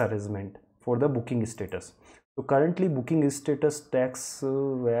 tax arrangement for the booking status. So currently booking status tax,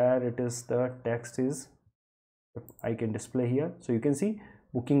 where it is, the text is, I can display here. So you can see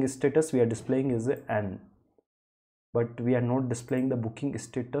booking status we are displaying is N, but we are not displaying the booking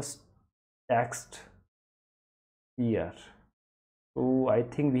status text here. So I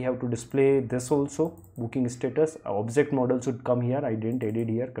think we have to display this also, booking status. Object model should come here. I didn't edit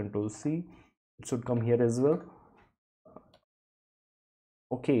here. Control C, it should come here as well.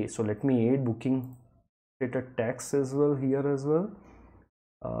 Okay, so let me add booking status text as well here as well.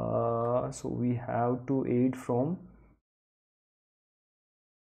 So we have to add from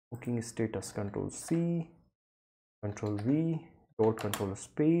booking status, Control C, Control V, dot control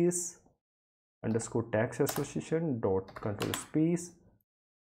space, underscore tax association, dot control space,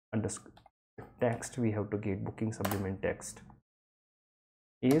 underscore text. We have to get booking supplement text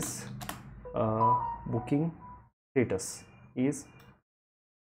is booking status is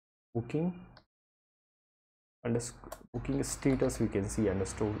booking underscore booking status, we can see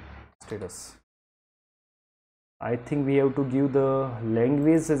underscore status. I think we have to give the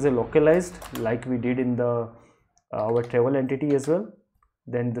language as a localized, like we did in the our travel entity as well.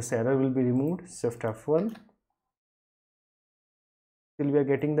 Then this error will be removed. Shift F1. Still we are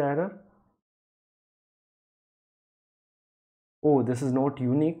getting the error. Oh, this is not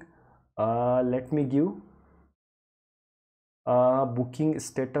unique. Let me give booking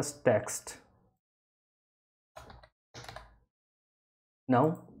status text.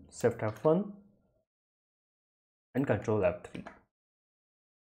 Now Shift F1 and Control F3.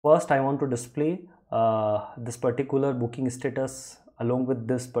 First I want to display this particular booking status along with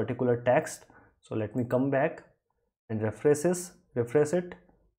this particular text. So let me come back and refresh it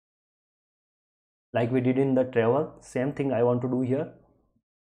like we did in the travel. Same thing I want to do here.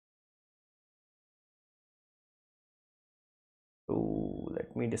 So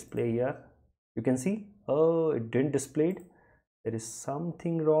let me display here. You can see, oh, it didn't display it. There is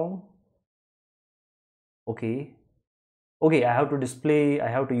something wrong. Okay, I have to display, I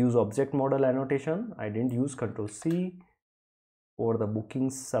have to use object model annotation. I didn't use. Control C for the booking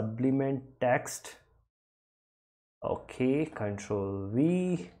supplement text. Okay, Control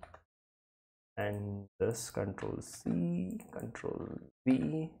V and this Control C, Control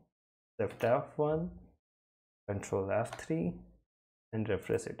V, Shift F1, Control F3 and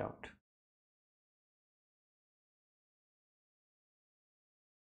refresh it out.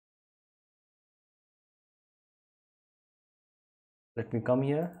 Let me come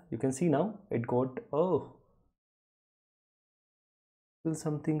here. You can see now it got, oh, still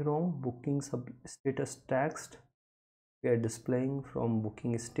something wrong. Booking status text we are displaying from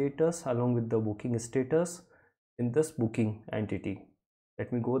booking status along with the booking status in this booking entity.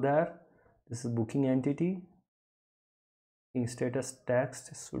 Let me go there. This is booking entity. Booking status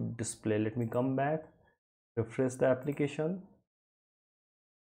text should display. Let me come back, refresh the application.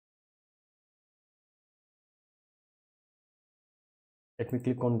 Let me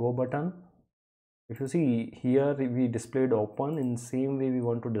click on go button. If you see here, we displayed open. In same way we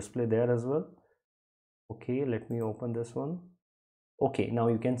want to display there as well. Okay, let me open this one. Okay, now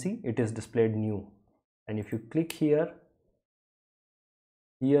you can see it is displayed new, and if you click here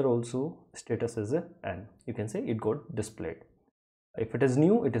also status is a N. You can say it got displayed. If it is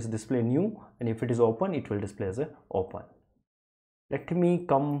new, it is displayed new, and if it is open, it will display as a open. Let me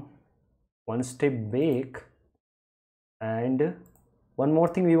come one step back, and one more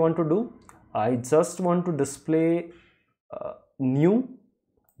thing we want to do. I just want to display new,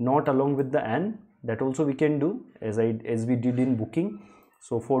 not along with the N. That also we can do as we did in booking.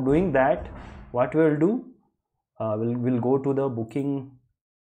 So for doing that, what we'll do, we'll go to the booking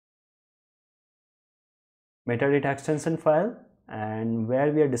metadata extension file, and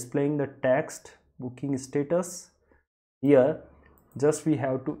where we are displaying the text booking status, here just we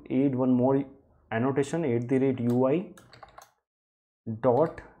have to add one more annotation, @UI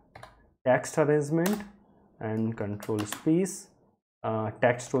dot text arrangement and control space,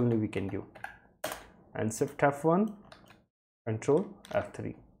 text only we can give, and Shift F1, Control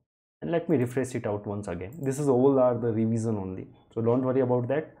F3, and let me refresh it out once again. This is all are the revision only, so don't worry about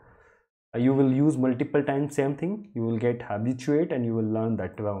that. You will use multiple times same thing, you will get habituate and you will learn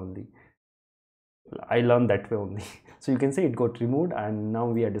that way only. I learned that way only. So you can say it got removed, and now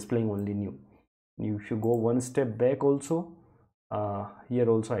we are displaying only new. If you go one step back also, here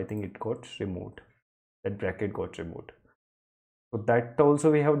also I think it got removed, that bracket got removed. So that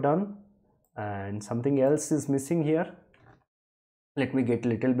also we have done, and something else is missing here. Let me get a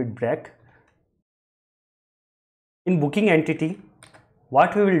little bit break. In booking entity,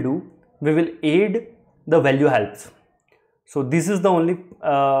 what we will do, we will add the value helps. So this is the only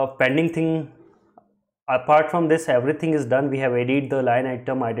pending thing. Apart from this, everything is done. We have added the line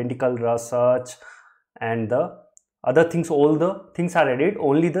item, identical search, and the other things. All the things are added.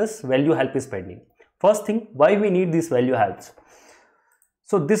 Only this value help is pending. First thing, why we need this value helps?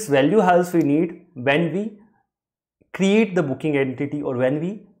 So this value helps we need when we create the booking entity or when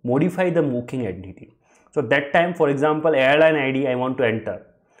we modify the booking entity. So that time, for example, airline ID I want to enter.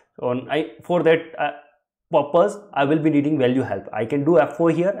 So for that purpose, I will be needing value help. I can do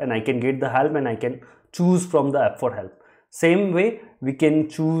F4 here and I can get the help and I can choose from the F4 help. Same way, we can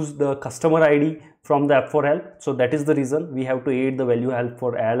choose the customer ID from the F4 help. So that is the reason we have to add the value help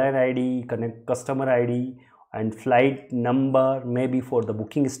for airline ID, connect customer ID, and flight number, maybe for the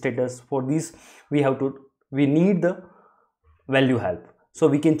booking status. For this, we need the value help. So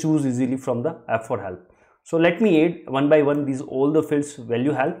we can choose easily from the F4 help. So let me add one by one these all the fields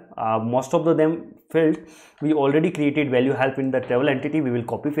value help. Most of them field we already created value help in the travel entity. We will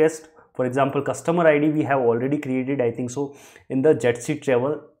copy paste. For example, customer ID we have already created, I think so, in the JetC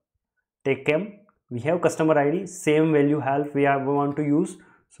travel take cam. We have customer ID, same value help we want to use.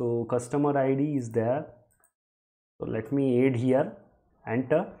 So customer ID is there. So let me add here,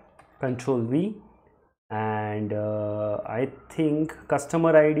 enter, Control V, and I think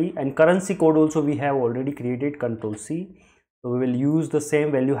customer ID and currency code also we have already created, Control C. So we will use the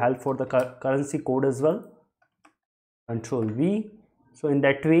same value help for the currency code as well, Control V. So in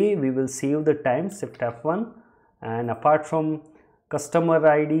that way we will save the time, Shift F1. And apart from customer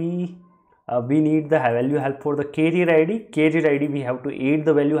ID, we need the value help for the carrier ID. Carrier ID we have to add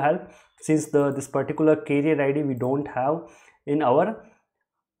the value help, since this particular carrier ID we don't have in our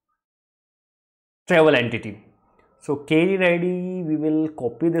travel entity. So carrier ID we will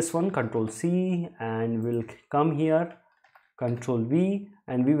copy this one, Control C, and we'll come here, Control V,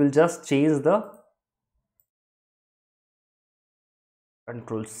 and we will just change the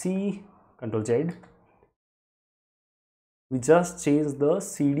Control C, Control Z. We just change the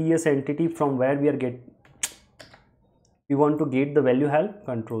CDS entity from where we want to get the value help,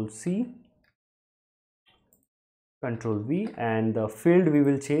 Control C, Control V, and the field we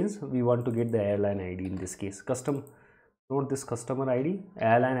will change. We want to get the airline ID in this case. Note this customer ID,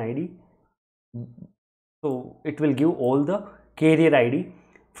 airline ID. So it will give all the carrier ID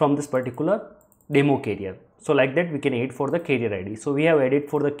from this particular demo carrier. So like that we can add for the carrier ID. So we have added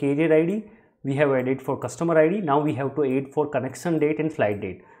for the carrier ID, we have added for customer ID. Now we have to add for connection date and flight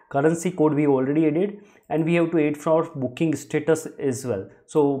date. Currency code we already added, and we have to add for booking status as well.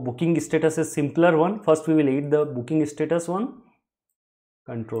 So booking status is simpler one. First we will add the booking status one,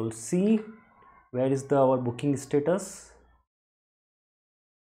 Control C. Where is our booking status?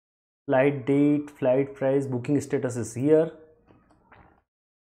 Flight date, flight price, booking status is here,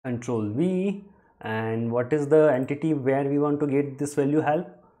 Control V. And what is the entity where we want to get this value help?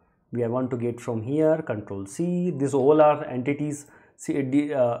 We want to get from here, Control C. These all are entities. See,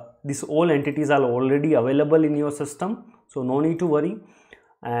 these all entities are already available in your system, so no need to worry,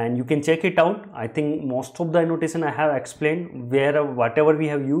 and you can check it out. I think most of the annotation I have explained whatever we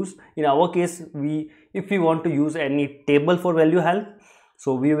have used. In our case, if we want to use any table for value help,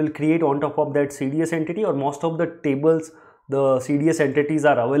 so we will create on top of that CDS entity, or most of the tables, the CDS entities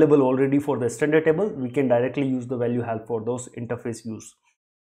are available already for the standard table. We can directly use the value help for those interface use.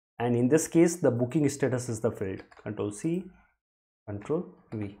 And in this case, the booking status is the field, Control C, Control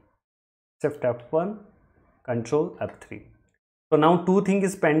V, Shift F1, Control F3. So now two things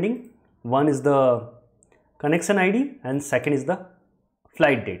is pending. One is the connection ID and second is the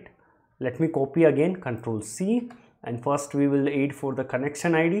flight date. Let me copy again, Control C, and first we will add for the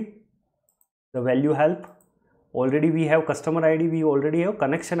connection ID, the value help. Already we have customer ID, we already have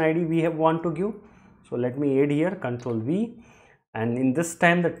connection ID we want to give. So let me add here, Control V, and in this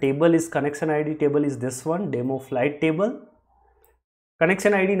time the table is connection ID table is this one, demo flight table.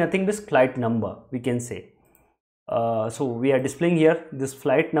 Connection ID nothing but flight number we can say. So we are displaying here this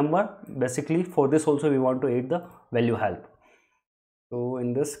flight number. Basically for this also we want to add the value help. So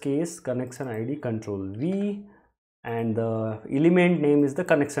in this case, connection ID, Control V, and the element name is the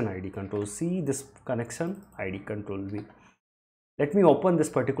connection ID, Control C, this connection ID, Control V. Let me open this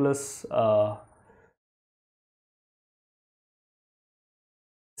particular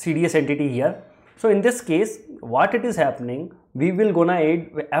CDS entity here. So in this case, what it is happening, we will gonna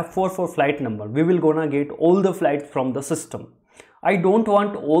add F4 for flight number. We will gonna get all the flights from the system. I don't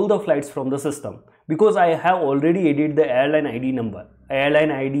want all the flights from the system because I have already added the airline ID number,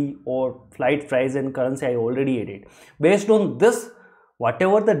 airline ID or flight price and currency I already added. Based on this,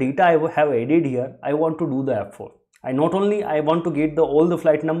 whatever the data I have added here, I want to do the F4. I want to get all the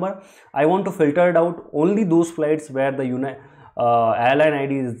flight number. I want to filter it out only those flights where the airline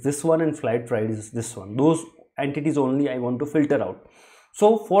ID is this one and flight price is this one. Those entities only I want to filter out.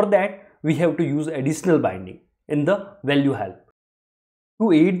 So for that we have to use additional binding in the value help.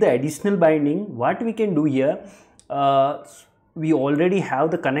 To aid the additional binding, what we can do here, we already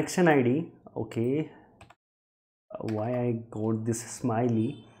have the connection ID. Okay, why I got this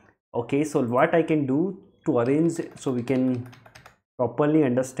smiley? Okay, so what I can do to arrange so we can properly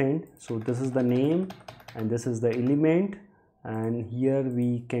understand. So this is the name and this is the element, and here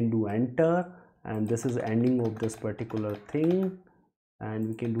we can do enter, and this is ending of this particular thing, and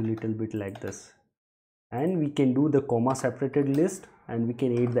we can do little bit like this, and we can do the comma separated list, and we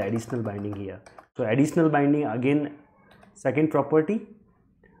can add the additional binding here. So additional binding, again second property,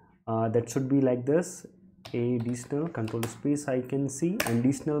 that should be like this, additional, control space, I can see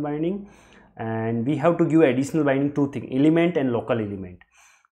additional binding, and we have to give additional binding two things, element and local element.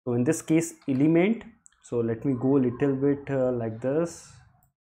 So in this case element, so let me go a little bit like this.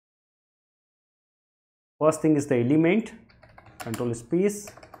 First thing is the element, control space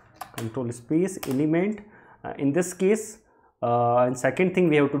element, in this case, and second thing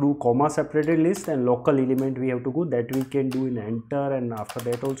we have to do comma separated list, and local element we have to go, that we can do in enter, and after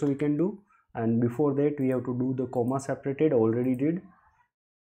that also we can do, and before that we have to do the comma separated, already did.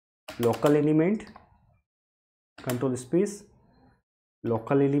 Local element, control space,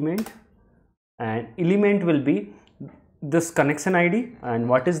 local element, and element will be this connection ID, and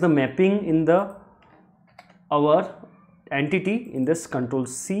what is the mapping in the our entity in this, control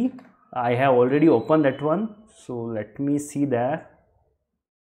C. I have already opened that one, so let me see there.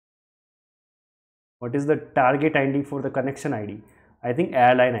 What is the target ID for the connection ID? I think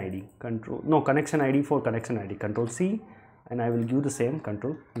airline ID, connection ID for connection ID, control C, and I will give the same,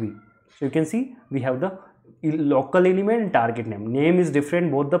 control V. So you can see we have the local element and target name is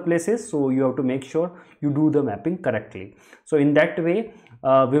different both the places, so you have to make sure you do the mapping correctly. So in that way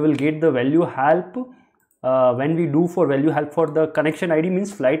we will get the value help. When we do for value help for the connection ID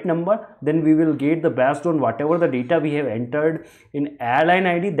means flight number, then we will get the based on whatever the data we have entered in airline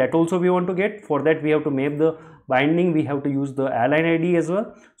ID, that also we want to get. For that we have to map the binding, we have to use the airline ID as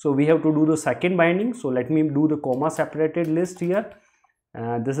well, so we have to do the second binding. So let me do the comma separated list here.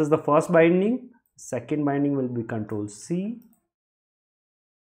 This is the first binding, second binding will be control C,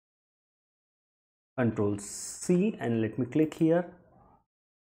 and let me click here.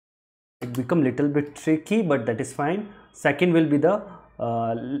 It become little bit tricky, but that is fine. Second will be the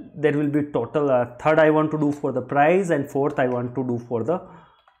there will be total, third I want to do for the price, and fourth I want to do for the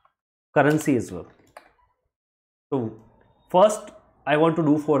currency as well. So first I want to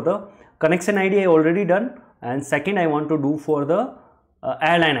do for the connection ID, I already done, and second I want to do for the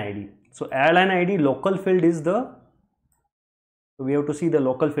airline ID. So airline ID local field is the, so we have to see the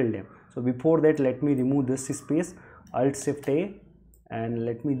local field name. So before that let me remove this space, Alt Shift A, and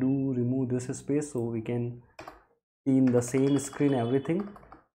let me remove this space so we can see in the same screen everything.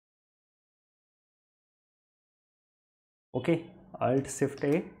 Okay, Alt Shift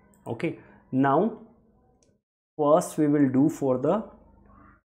A. Okay, now first we will do for the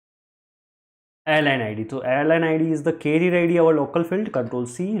airline ID. So airline ID is the carrier ID, our local field, control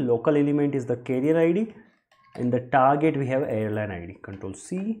C. Local element is the carrier ID, and the target we have airline ID, control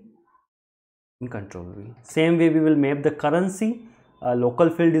C and control V. Same way we will map the currency. Local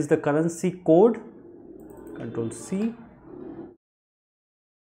field is the currency code, control C,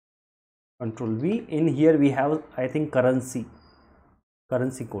 control V. In here we have, I think, currency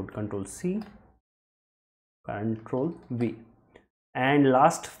code, control C, control V. And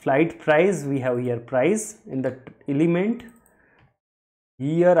last, flight price, we have here price in the element.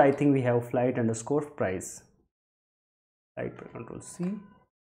 Here I think we have flight underscore price, flight, control C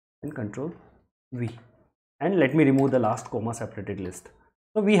and control V. And let me remove the last comma separated list.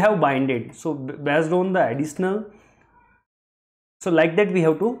 So we have binded, so based on the additional, so like that we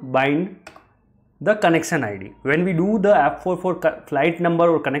have to bind the connection ID. When we do the F4 for flight number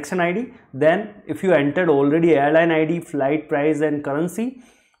or connection ID, then if you entered already airline ID, flight price and currency,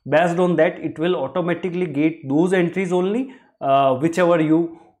 based on that it will automatically get those entries only whichever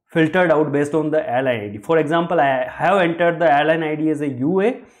you filtered out based on the airline ID. For example, I have entered the airline ID as a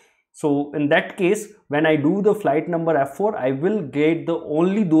UA. So in that case, when I do the flight number F4, I will get the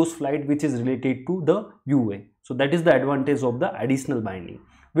only those flight which is related to the UA. So that is the advantage of the additional binding.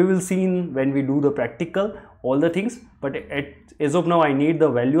 We will see when we do the practical all the things, but as of now I need the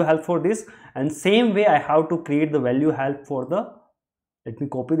value help for this, and same way I have to create the value help for the, let me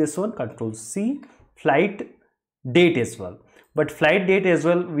copy this one, control C, flight date as well. but flight date as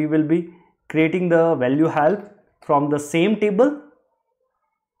well, we will be creating the value help from the same table.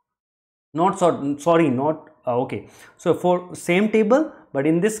 Not sorry, not okay. So for same table, but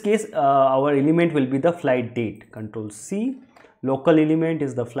in this case our element will be the flight date. Control C, local element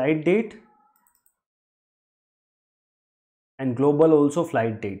is the flight date, and global also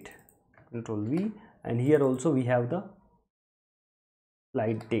flight date. Control V, and here also we have the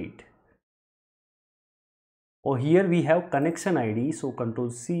flight date. Or here we have connection ID, so Control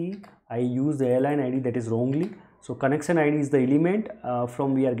C, I use the airline ID, that is wrongly. So connection ID is the element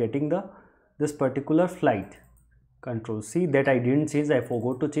from we are getting the this particular flight. Control C, that I didn't change, I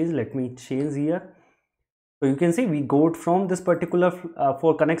forgot to change. Let me change here. So you can see we got from this particular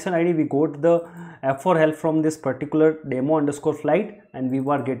for connection ID, we got the F4 help from this particular demo underscore flight, and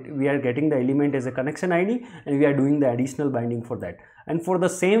we are getting the element as a connection ID, and we are doing the additional binding for that. And for the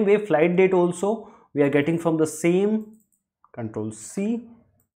same way, flight date also we are getting from the same. Control C,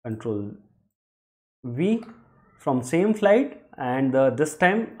 Control V, from same flight, and this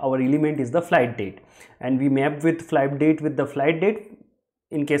time our element is the flight date, and we map with flight date with the flight date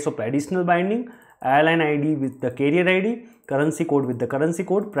in case of additional binding, airline ID with the carrier ID, currency code with the currency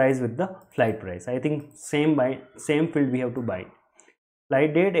code, price with the flight price. I think same field we have to bind.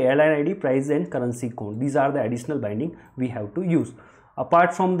 Flight date, airline ID, price and currency code. These are the additional binding we have to use.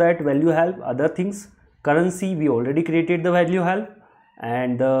 Apart from that, value help, other things, currency we already created the value help,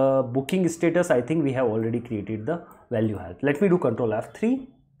 and the booking status, I think we have already created the value help. Let me do Control F3,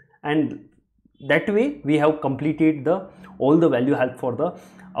 and that way we have completed all the value help for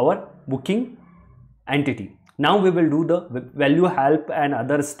our booking entity. Now we will do the value help and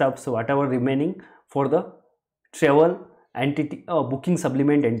other stuffs, whatever remaining for the travel entity booking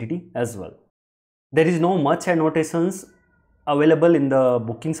supplement entity as well. There is no much annotations available in the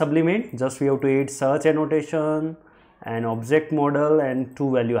booking supplement, just we have to add search annotation and object model and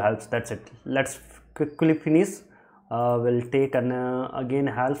 2 value helps. That's it. Let's quickly finish. We'll take again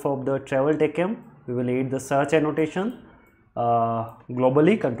help of the travel TechM. We will add the search annotation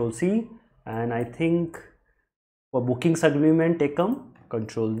globally. Control C, and I think for booking supplement TechM,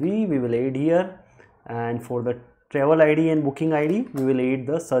 Control V, we will add here, and for the travel ID and booking ID, we will add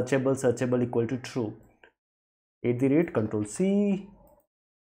the searchable equal to true. Control C,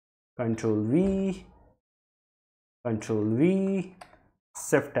 Control V, Control V,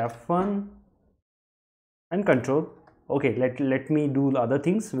 Shift F1 and Control. Okay, let me do other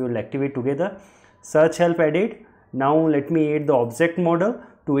things. We will activate together. Search help added. Now let me add the object model.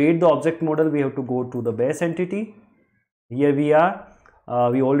 To add the object model, we have to go to the base entity. Here we are.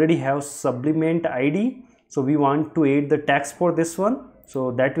 We already have supplement ID, so we want to add the text for this one.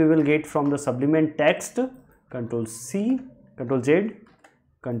 So that we will get from the supplement text. Control C, Control Z,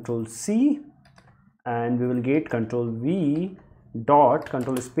 Control C, and we will get Control V dot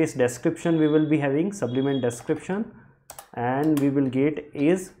Control space description. We will be having supplement description, and we will get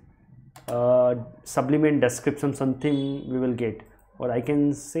is supplement description something we will get, or I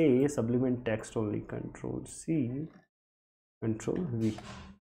can say supplement text only. Control C, Control V,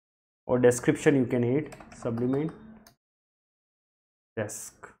 or description you can add supplement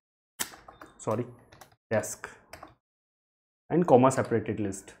desk and comma separated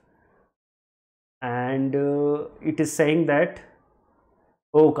list. And it is saying that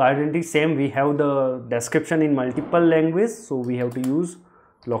currently same we have the description in multiple languages, so we have to use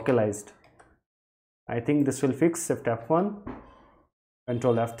localized. I think this will fix. Shift F1,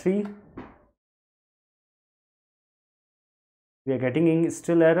 Control F3. We are getting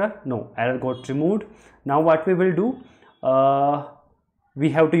still error. No, error got removed. Now what we will do, we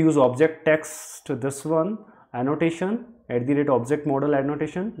have to use object text, this one annotation @object model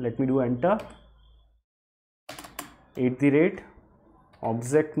annotation. Let me do enter.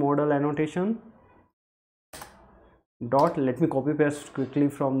 @object model annotation dot. Let me copy paste quickly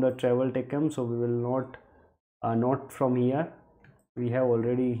from the travel TechM, so we will not from here, we have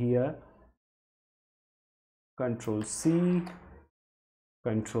already here. Control C,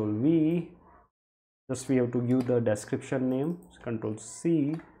 Control V, just we have to give the description name. Control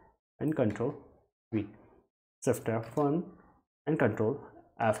C and Control V. Shift F1 and Control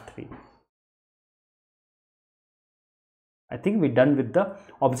F3. I think we're done with the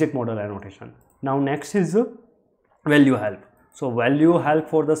object model annotation. Now next is the value help. So value help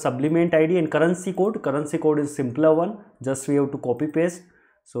for the supplement ID and currency code. Currency code is simpler one, just we have to copy paste,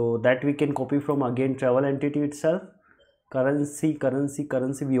 so that we can copy from again travel entity itself. Currency,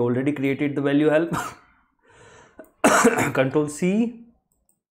 we already created the value help. Control C,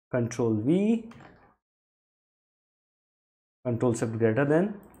 Control V, Control Shift greater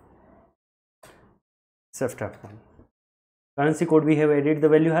than, Shift F1. currency code we have added the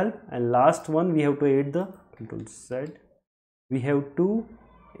value help, and last one we have to add the Control Z. We have to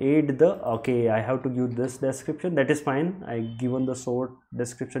add the, okay, I have to give this description, that is fine, I given the short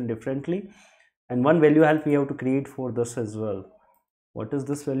description differently. And one value help we have to create for this as well. What is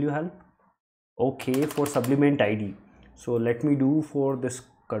this value help? Okay, for supplement ID. So let me do for this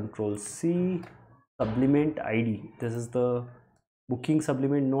Control C, supplement ID. This is the booking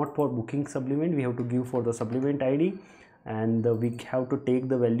supplement, not for booking supplement, we have to give for the supplement ID, and we have to take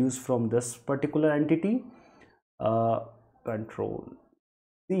the values from this particular entity. Control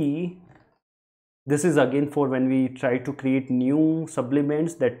C. This is again for when we try to create new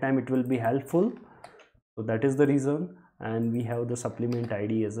supplements, that time it will be helpful. So that is the reason, and we have the supplement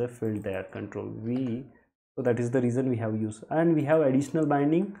ID as a field there, Control V. So that is the reason we have used, and we have additional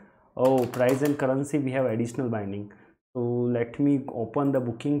binding. Oh, price and currency, we have additional binding. So let me open the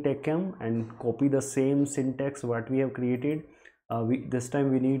booking TechM and copy the same syntax what we have created. This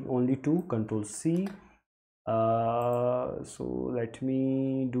time we need only two, Control C. So let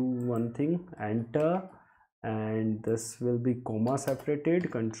me do one thing, enter, and this will be comma separated,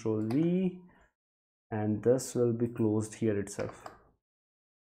 Control V, and this will be closed here itself,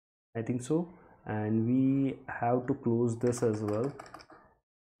 I think so, and we have to close this as well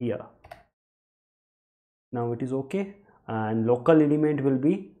here. Now it is okay, and local element will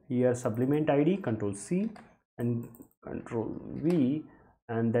be here supplement ID, Control C and Control V,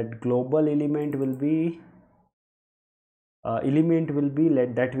 and that global element will be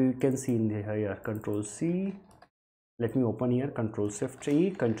let that we can see in the here, Control C. Let me open here, Control Shift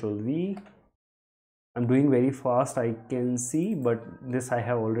E, Control V. I'm doing very fast, I can see, but this I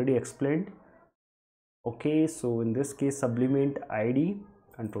have already explained. Okay, so in this case supplement ID,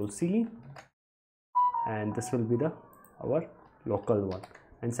 Control C, and this will be the our local one.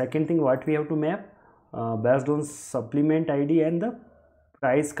 And second thing what we have to map based on supplement ID and the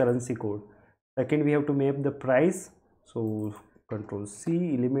price currency code. Second we have to map the price. So Control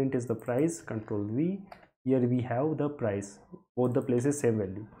C, element is the price, Control V, here we have the price, both the places same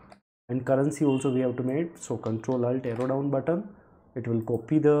value. And currency also we have to map. So Control Alt arrow down button, it will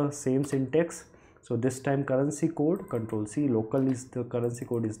copy the same syntax. So this time currency code, Control C, local is the currency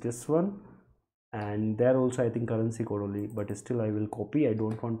code is this one, and there also I think currency code only, but still I will copy, I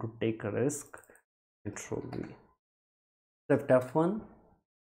don't want to take a risk. Control V, Shift F1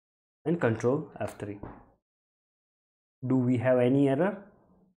 and Control F3. Do we have any error?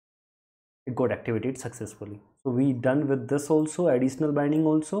 It got activated successfully. So we done with this also, additional binding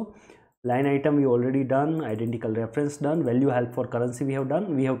also, line item we already done, identical reference done, value help for currency we have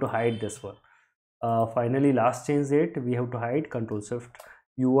done. We have to hide this one. Finally last change date we have to hide, Control Shift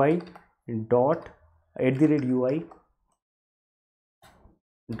UI dot @UI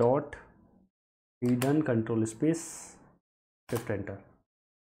dot hidden, Control space Shift enter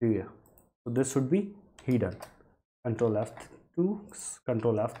here. So this should be hidden. Control F2,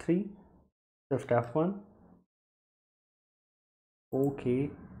 Control F3, Shift F1. Okay,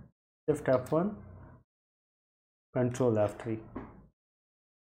 Shift F1, Control F3.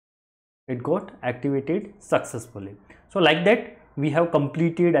 It got activated successfully. So like that we have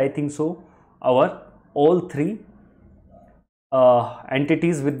completed, I think so, our all three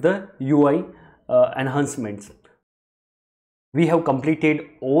entities with the UI enhancements. We have completed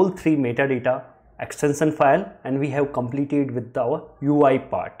all three metadata extension file, and we have completed with our UI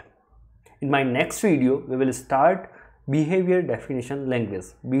part. In my next video we will start behavior definition language,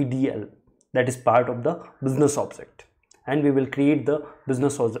 BDL, that is part of the business object, and we will create the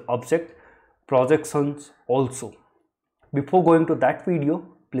business object projections also. Before going to that video,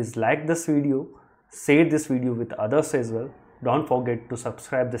 please like this video, share this video with others as well. Don't forget to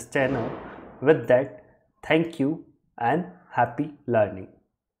subscribe this channel. With that, thank you and happy learning.